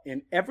up.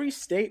 In every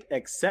state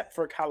except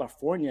for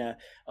California,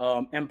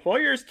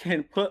 employers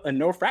can put a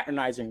no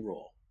fraternizing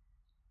rule.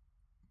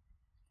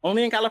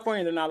 Only in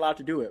California, they're not allowed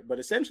to do it. But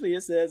essentially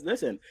it says,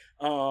 listen,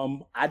 you are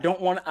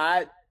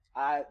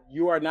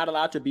not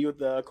allowed to be with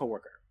the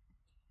coworker.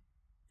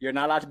 You're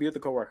not allowed to be with the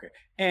coworker.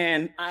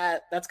 And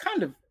that's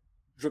kind of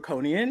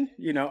draconian.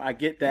 You know, I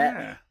get that.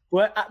 Yeah.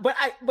 But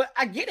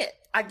I get it.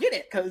 I get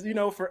it. Because, you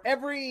know, for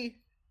every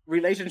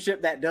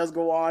relationship that does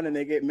go on and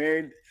they get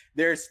married,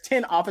 there's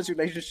 10 office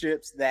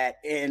relationships that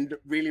end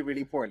really,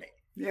 really poorly.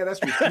 Yeah, that's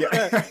true.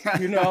 Yeah.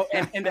 You know,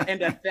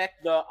 and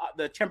affect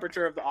the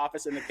temperature of the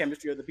office and the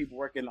chemistry of the people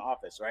working in the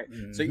office, right?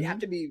 So you have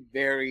to be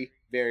very,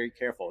 very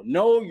careful.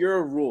 Know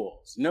your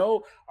rules.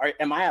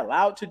 Am I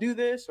allowed to do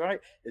this, right?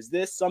 Is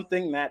this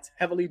something that's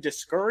heavily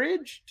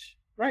discouraged,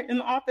 right, in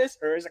the office?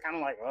 Or is it kind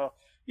of like, well,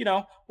 you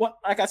know,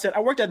 like I said, I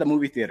worked at the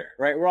movie theater,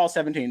 right? We're all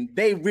 17.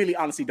 They really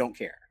honestly don't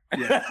care.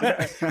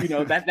 Yeah. You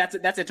know, that's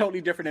a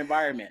totally different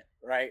environment,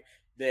 right?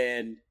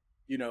 Than,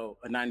 you know,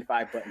 a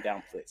 9-to-5 button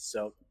down place.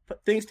 So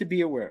things to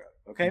be aware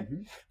of. Okay.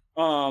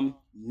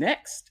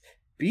 Next,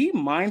 be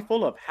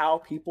mindful of how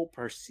people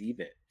perceive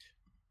it.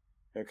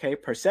 Okay.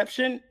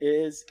 Perception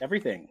is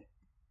everything.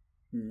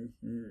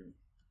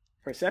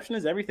 Perception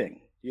is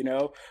everything, you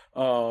know?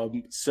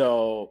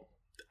 So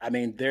I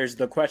mean, there's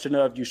the question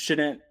of you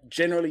shouldn't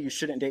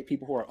date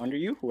people who are under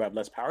you, who have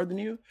less power than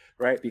you,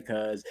 right?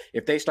 Because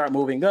if they start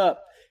moving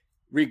up,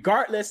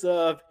 regardless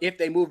of if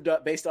they moved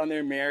up based on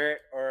their merit,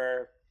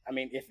 or I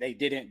mean, if they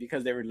didn't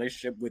because their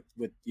relationship with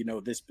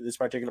this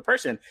particular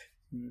person,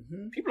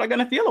 people are going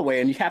to feel a way,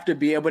 and you have to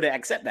be able to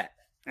accept that.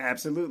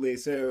 Absolutely.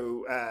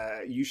 So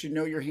you should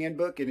know your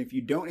handbook, and if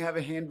you don't have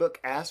a handbook,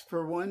 ask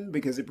for one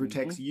because it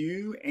protects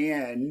you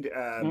and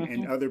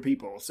other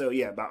people. So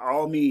yeah, by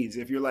all means,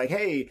 if you're like,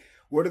 hey,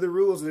 what are the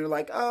rules? And they're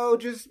like, oh,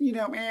 just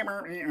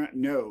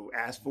no,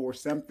 ask for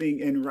something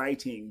in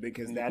writing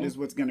because that is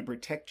what's going to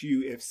protect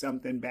you if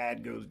something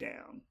bad goes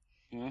down.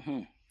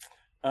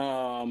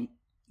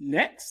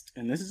 Next,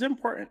 and this is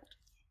important,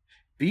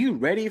 be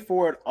ready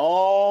for it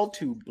all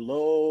to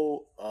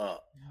blow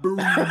up. Boom.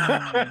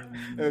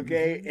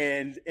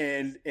 Okay,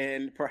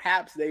 and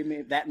perhaps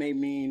that may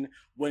mean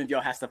one of y'all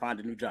has to find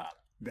a new job.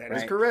 That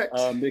is correct.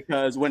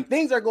 Because when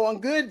things are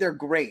going good, they're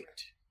great.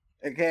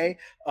 Okay,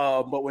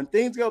 but when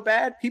things go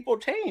bad, people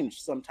change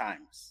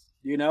sometimes.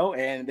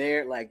 And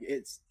they're like,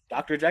 it's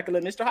Dr. Jekyll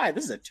and Mr. Hyde.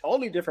 This is a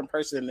totally different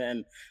person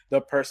than the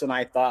person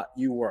I thought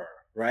you were.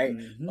 Right.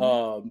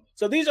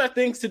 So these are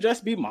things to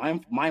just be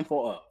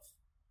mindful of.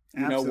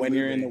 When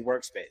you're in the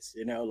workspace,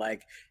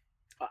 like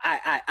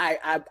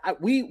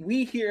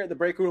we here at the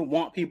break room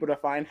want people to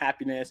find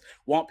happiness,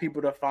 want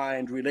people to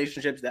find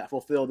relationships that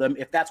fulfill them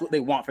if that's what they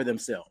want for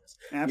themselves.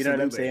 Absolutely. You know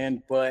what I'm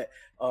saying? But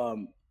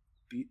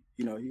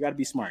you got to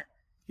be smart.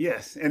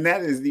 Yes, and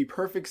that is the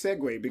perfect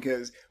segue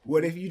because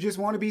what if you just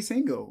want to be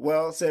single?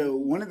 Well, so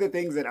one of the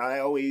things that I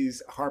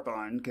always harp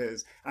on,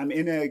 because I'm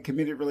in a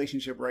committed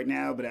relationship right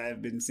now, but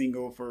I've been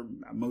single for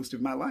most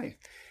of my life.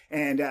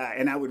 And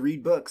I would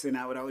read books, and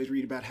I would always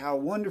read about how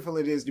wonderful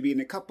it is to be in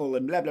a couple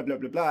and blah, blah, blah,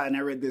 blah, blah. And I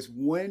read this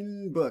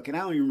one book, and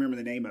I don't even remember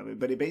the name of it,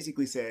 but it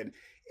basically said,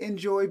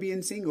 enjoy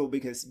being single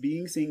because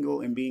being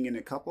single and being in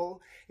a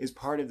couple is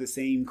part of the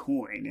same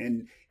coin.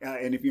 And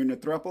if you're in a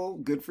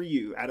throuple, good for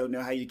you. I don't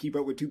know how you keep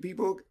up with two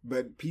people,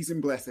 but peace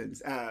and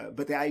blessings.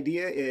 But the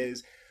idea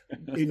is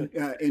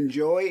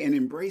enjoy and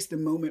embrace the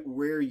moment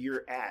where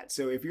you're at.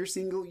 So if you're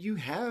single, you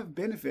have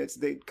benefits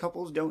that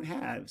couples don't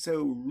have.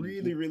 So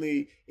really,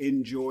 really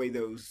enjoy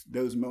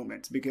those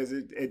moments because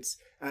it's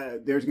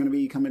there's going to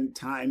be coming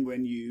time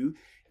when you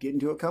get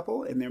into a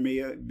couple, and there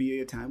may be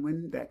a time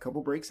when that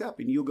couple breaks up,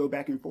 and you'll go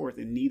back and forth,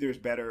 and neither's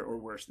better or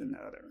worse than the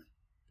other.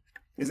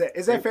 Is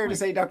that fair to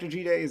say, Dr.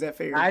 G-Day? Is that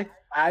fair?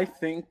 I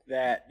think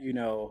that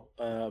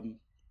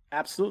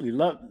absolutely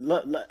love.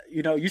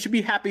 You should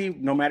be happy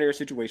no matter your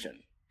situation.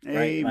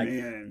 Right?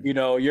 Amen.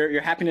 Like,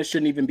 your happiness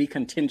shouldn't even be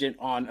contingent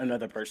on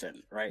another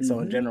person, right? So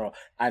in general,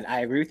 I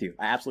agree with you.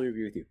 I absolutely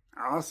agree with you.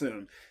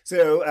 Awesome.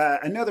 So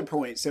another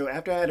point. So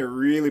after I had a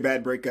really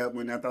bad breakup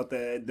when I thought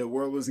the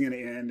world was going to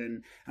end,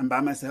 and I'm by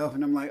myself,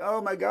 and I'm like,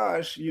 oh my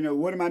gosh,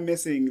 what am I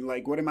missing?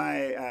 Like, what am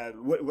I?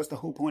 What's the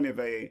whole point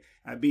of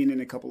being in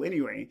a couple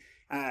anyway?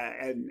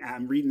 And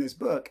I'm reading this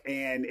book,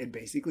 and it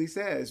basically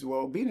says,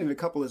 well, being in a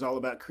couple is all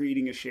about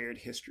creating a shared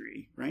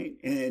history, right?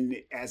 And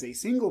as a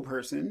single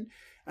person,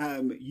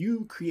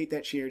 you create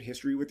that shared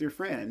history with your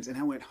friends. And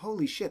I went,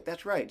 holy shit,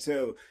 that's right.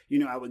 So,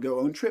 I would go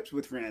on trips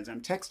with friends.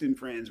 I'm texting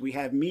friends. We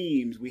have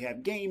memes. We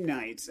have game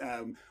nights.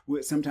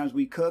 Sometimes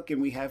we cook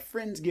and we have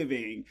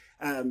Friendsgiving.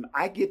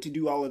 I get to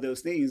do all of those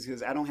things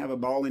because I don't have a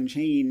ball and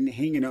chain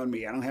hanging on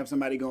me. I don't have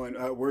somebody going,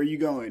 where are you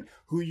going?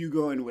 Who are you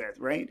going with?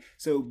 Right.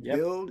 So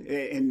build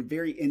and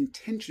very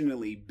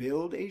intentionally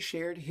build a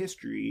shared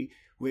history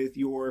with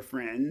your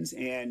friends,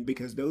 and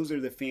because those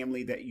are the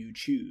family that you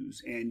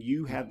choose, and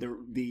you have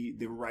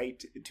the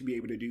right to be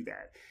able to do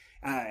that.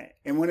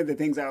 And one of the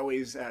things I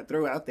always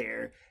throw out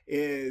there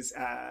is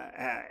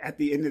at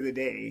the end of the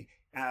day,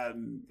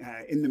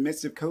 in the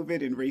midst of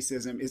COVID and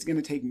racism, it's going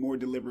to take more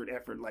deliberate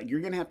effort. Like, you're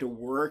going to have to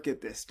work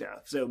at this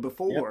stuff. So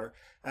before,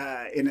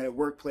 in a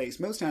workplace,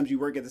 most times you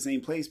work at the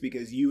same place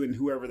because you and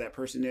whoever that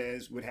person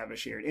is would have a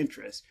shared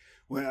interest.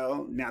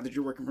 Well, now that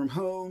you're working from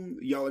home,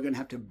 y'all are going to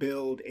have to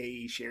build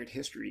a shared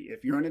history.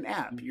 If you're on an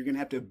app, you're going to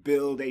have to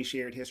build a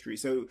shared history.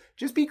 So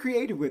just be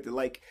creative with it.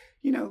 Like,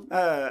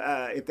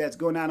 if that's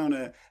going out on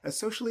a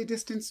socially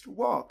distanced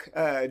walk,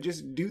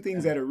 just do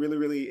things that are really,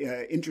 really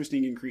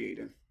interesting and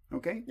creative.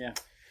 Okay? Yeah.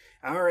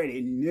 All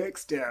righty.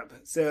 Next up.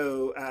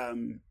 So,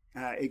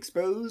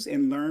 expose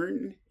and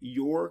learn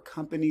your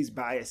company's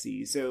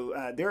biases.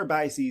 So, there are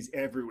biases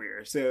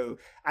everywhere. So,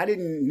 I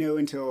didn't know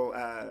until,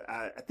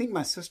 I think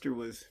my sister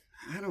was,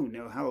 I don't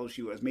know how old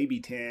she was,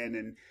 maybe 10.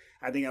 And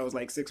I think I was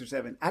like 6 or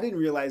 7. I didn't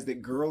realize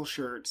that girl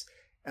shirts,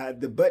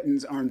 the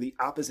buttons are on the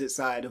opposite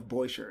side of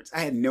boy shirts. I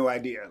had no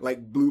idea.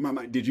 Like, blew my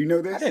mind. Did you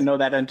know this? I didn't know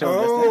that until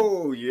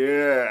Oh,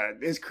 yeah.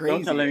 It's crazy.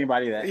 Don't tell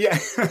anybody that. Yeah.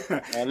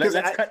 Let's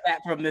cut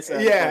that from this.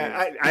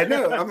 I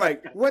know. I'm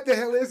like, what the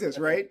hell is this,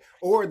 right?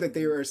 Or that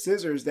there are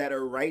scissors that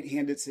are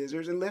right-handed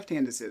scissors and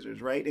left-handed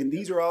scissors, right? And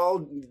these are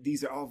all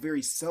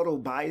very subtle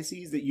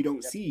biases that you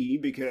don't see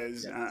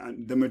because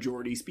the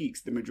majority speaks,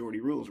 the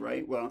majority rules,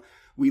 right? Well,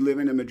 we live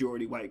in a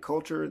majority white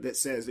culture that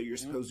says that you're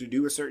supposed to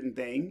do a certain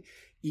thing.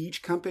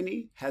 Each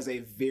company has a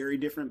very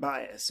different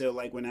bias. So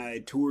like when I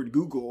toured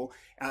Google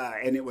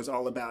and it was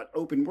all about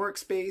open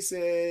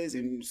workspaces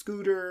and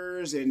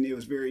scooters, and it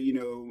was very,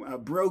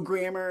 bro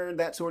grammar,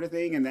 that sort of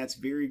thing. And that's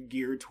very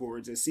geared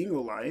towards a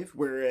single life.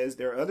 Whereas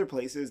there are other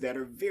places that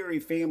are very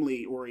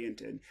family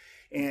oriented.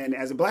 And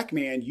as a Black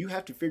man, you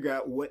have to figure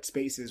out what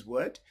space is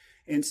what.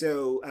 And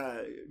so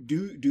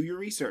do your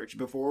research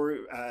before,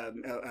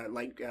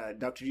 like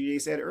Dr. G.A.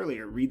 said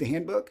earlier, read the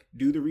handbook,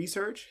 do the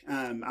research.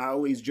 I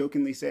always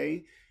jokingly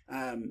say,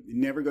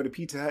 never go to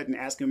Pizza Hut and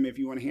ask them if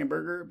you want a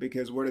hamburger,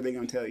 because what are they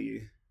going to tell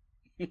you?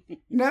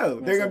 No,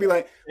 they're going to be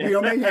like, we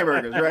don't make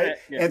hamburgers, right?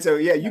 Yeah. And so,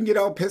 you can get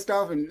all pissed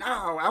off and,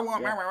 no, I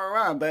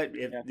want, but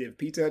if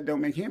Pizza Hut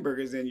don't make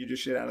hamburgers, then you're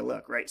just shit out of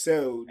luck, right?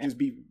 So just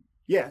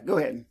go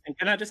ahead. And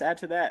can I just add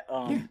to that?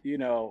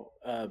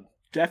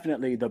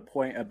 Definitely the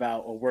point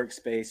about a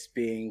workspace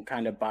being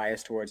kind of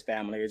biased towards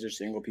families or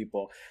single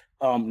people.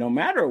 No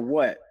matter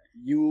what,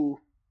 you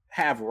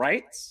have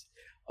rights,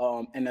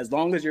 and as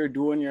long as you're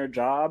doing your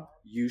job,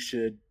 you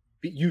should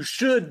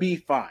be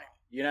fine.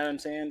 You know what I'm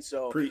saying?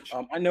 So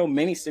I know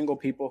many single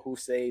people who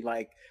say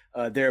like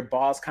their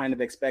boss kind of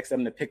expects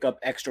them to pick up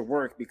extra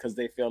work because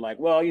they feel like,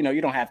 well, you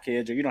don't have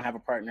kids, or you don't have a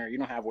partner, you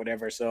don't have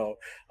whatever. So,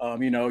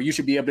 you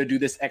should be able to do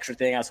this extra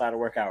thing outside of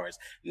work hours.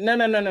 No.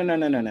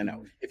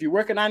 If you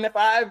work a 9 to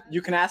 5,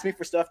 you can ask me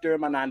for stuff during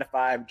my 9 to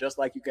 5, just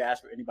like you can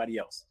ask for anybody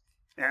else.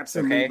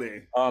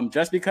 Absolutely. Okay?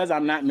 Just because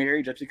I'm not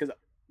married,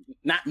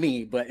 not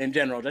me, but in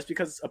general, just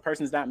because a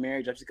person's not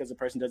married, just because a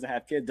person doesn't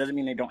have kids, doesn't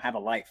mean they don't have a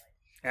life.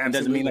 It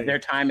doesn't mean that their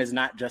time is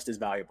not just as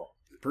valuable.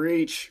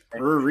 Preach.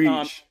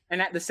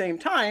 And at the same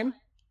time,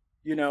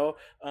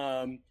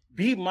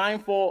 be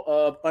mindful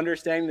of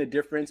understanding the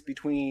difference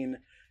between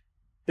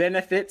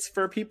benefits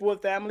for people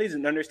with families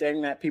and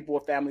understanding that people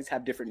with families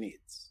have different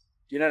needs.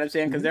 You know what I'm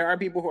saying? Because there are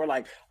people who are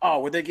like, oh,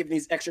 well, they're giving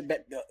these extra,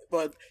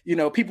 but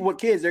people with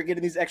kids, they're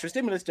getting these extra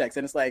stimulus checks.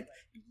 And it's like,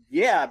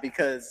 yeah,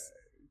 because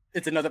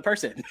it's another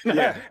person.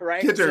 Yeah.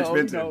 Right? Kids are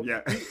expensive.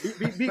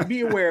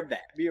 Be aware of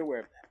that. Be aware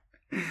of that.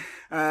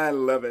 I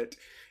love it.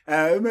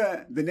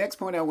 The next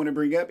point I want to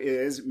bring up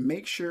is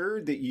make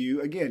sure that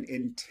you, again,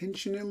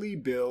 intentionally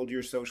build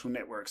your social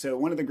network. So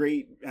one of the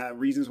great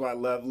reasons why I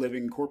love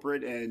living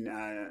corporate, and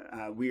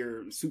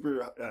we're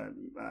super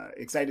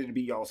excited to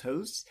be y'all's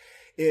hosts,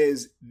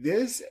 is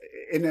this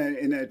in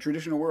a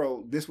traditional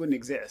world, this wouldn't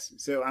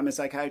exist. So I'm a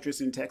psychiatrist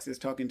in Texas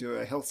talking to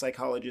a health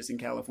psychologist in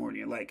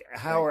California. Like,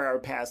 how are our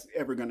paths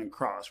ever going to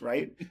cross,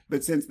 right?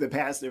 But since the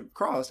paths have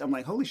crossed, I'm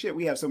like, holy shit,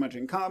 we have so much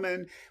in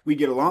common. We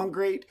get along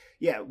great.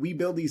 Yeah, we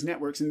build these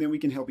networks and then we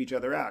can help each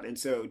other out. And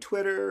so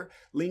Twitter,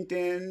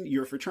 LinkedIn,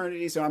 your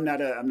fraternity. So I'm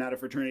not a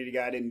fraternity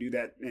guy. I didn't do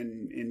that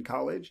in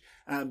college.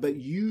 But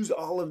use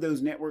all of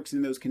those networks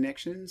and those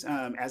connections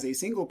as a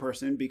single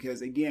person,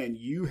 because again,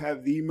 you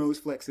have the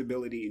most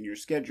flexibility in your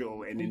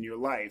schedule and in your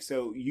life.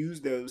 So use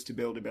those to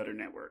build a better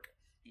network.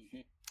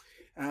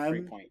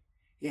 Great point.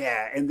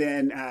 Yeah. And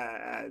then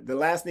the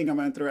last thing I'm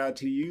going to throw out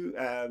to you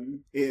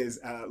is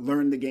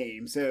learn the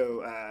game.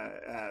 So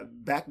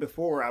back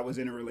before I was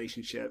in a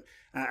relationship,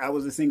 I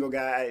was a single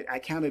guy. I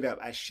counted up.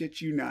 I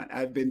shit you not.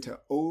 I've been to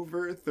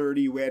over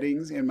 30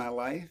 weddings in my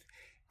life.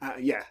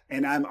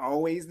 And I'm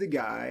always the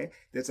guy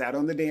that's out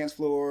on the dance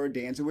floor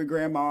dancing with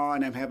grandma,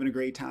 and I'm having a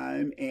great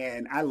time,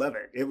 and I love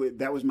it.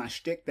 That was my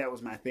shtick. That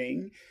was my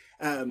thing.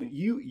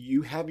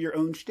 You have your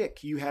own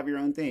shtick. You have your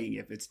own thing.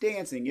 If it's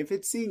dancing, if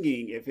it's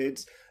singing, if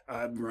it's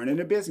running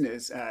a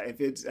business, if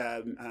it's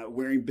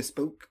wearing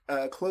bespoke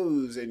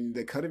clothes and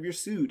the cut of your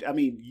suit. I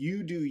mean,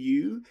 you do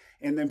you.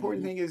 And the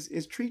important thing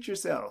is treat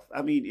yourself.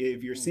 I mean,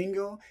 if you're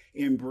single,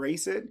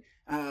 embrace it.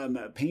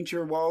 Paint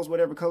your walls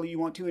whatever color you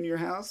want to in your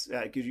house,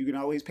 because you can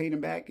always paint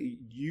them back.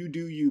 You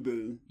do you,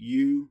 boo.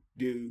 You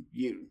do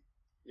you.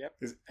 Yep.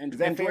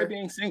 Enjoy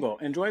being single.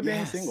 Enjoy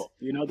being single.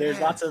 There's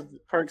lots of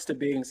perks to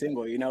being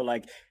single.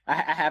 Like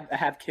I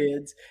have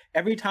kids.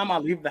 Every time I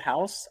leave the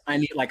house, I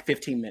need like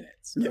 15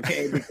 minutes.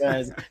 Okay,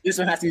 because this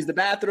one has to use the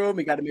bathroom.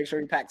 We got to make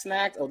sure we pack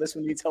snacks. Oh, this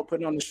one needs help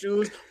putting on the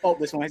shoes. Oh,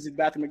 this one has to use the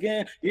bathroom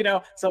again.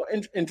 So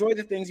enjoy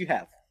the things you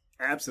have.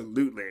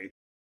 Absolutely.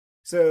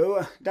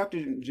 So, Dr.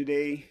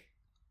 Jade,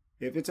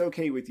 if it's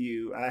okay with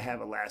you, I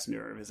have a last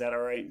nerve. Is that all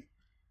right?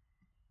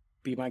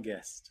 Be my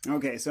guest.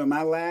 Okay, so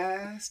my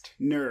last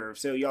nerve.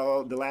 So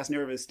y'all, the last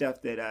nerve is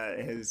stuff that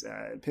is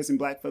pissing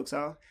black folks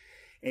off.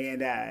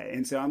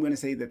 And so I'm going to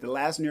say that the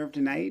last nerve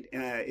tonight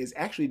is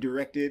actually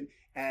directed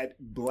at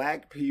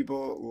black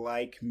people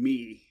like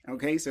me.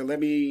 Okay, so let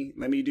me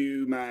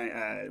do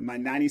my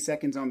 90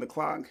 seconds on the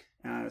clock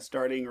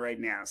starting right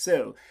now.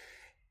 So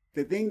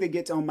the thing that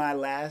gets on my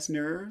last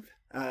nerve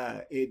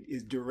It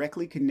is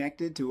directly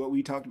connected to what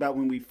we talked about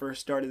when we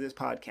first started this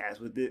podcast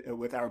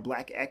with our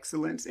Black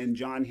excellence and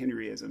John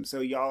Henryism.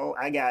 So y'all,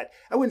 I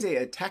wouldn't say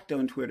attacked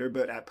on Twitter,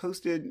 but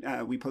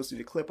we posted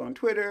a clip on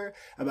Twitter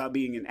about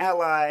being an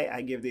ally.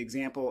 I give the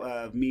example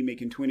of me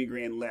making 20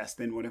 grand less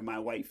than one of my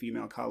white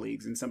female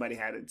colleagues, and somebody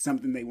had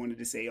something they wanted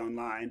to say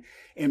online.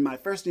 And my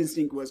first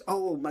instinct was,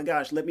 oh my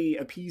gosh, let me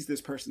appease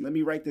this person. Let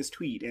me write this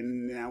tweet.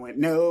 And I went,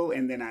 no.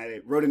 And then I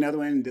wrote another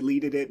one and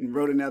deleted it and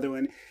wrote another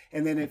one.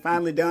 And then it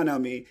finally dawned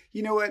on me,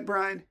 you know what,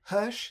 Brian?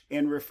 Hush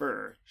and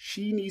refer.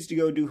 She needs to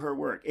go do her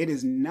work. It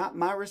is not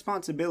my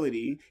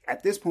responsibility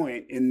at this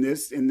point in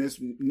this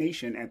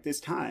nation at this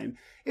time.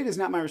 It is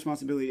not my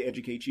responsibility to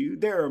educate you.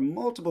 There are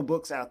multiple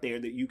books out there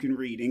that you can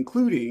read,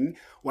 including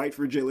White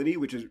Fragility,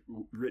 which is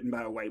written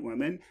by a white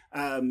woman.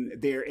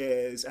 There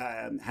is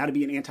How to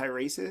Be an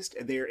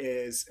Anti-Racist. There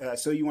is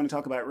So You Want to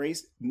Talk About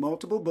Race.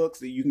 Multiple books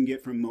that you can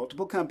get from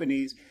multiple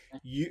companies.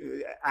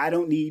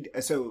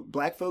 So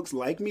Black folks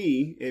like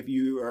me, if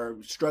you are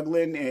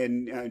struggling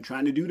and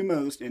trying to do the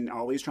most and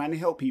always trying to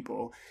help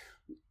people,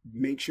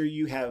 make sure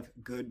you have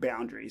good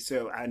boundaries.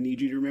 So I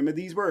need you to remember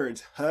these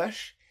words: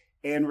 hush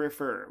and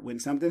refer. When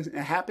something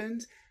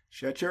happens,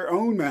 shut your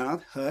own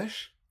mouth,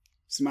 hush,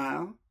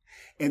 smile,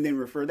 and then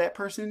refer that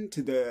person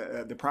to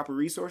the proper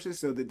resources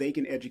so that they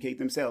can educate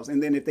themselves.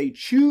 And then if they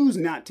choose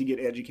not to get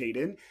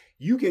educated,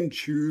 you can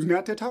choose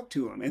not to talk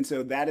to them. And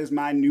so that is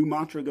my new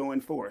mantra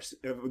going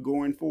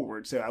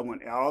forward. So I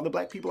want all the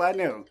Black people I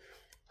know,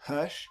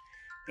 hush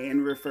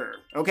and refer.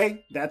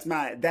 Okay, that's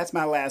my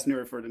last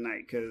nerd for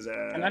tonight. Because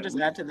can I just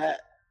add to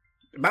that?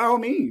 By all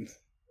means.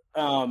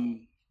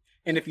 And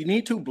if you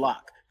need to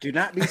block, do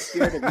not be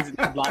scared of using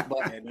the block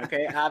button.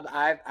 Okay,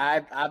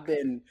 I've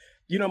been,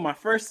 my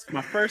first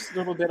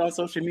little bit on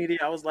social media,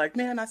 I was like,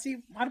 man, I see,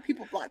 why do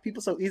people block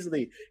people so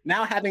easily?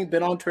 Now, having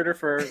been on Twitter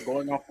for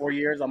going on 4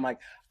 years, I'm like,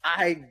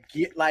 I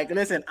get, like,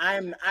 listen, I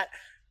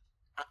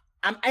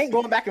ain't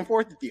going back and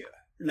forth with you.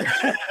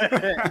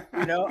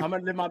 I'm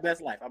gonna live my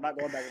best life. I'm not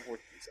going back and forth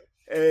with you. So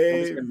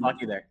I'm just gonna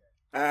block you there.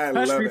 I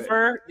love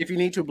refer it. If you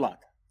need to block.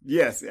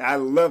 Yes, I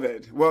love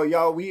it. Well,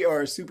 y'all, we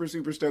are super,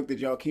 super stoked that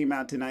y'all came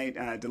out tonight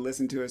to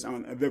listen to us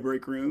on The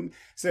Break Room.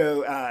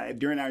 So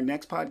during our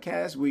next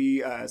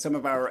podcast, some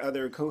of our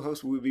other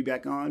co-hosts will be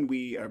back on.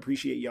 We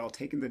appreciate y'all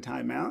taking the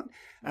time out.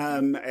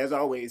 As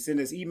always,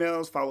 send us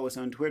emails, follow us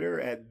on Twitter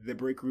at The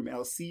Break Room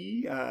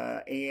LC.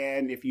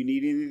 And if you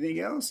need anything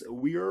else,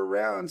 we are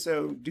around.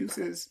 So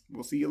deuces,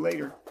 we'll see you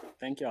later.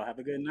 Thank y'all. Have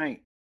a good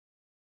night.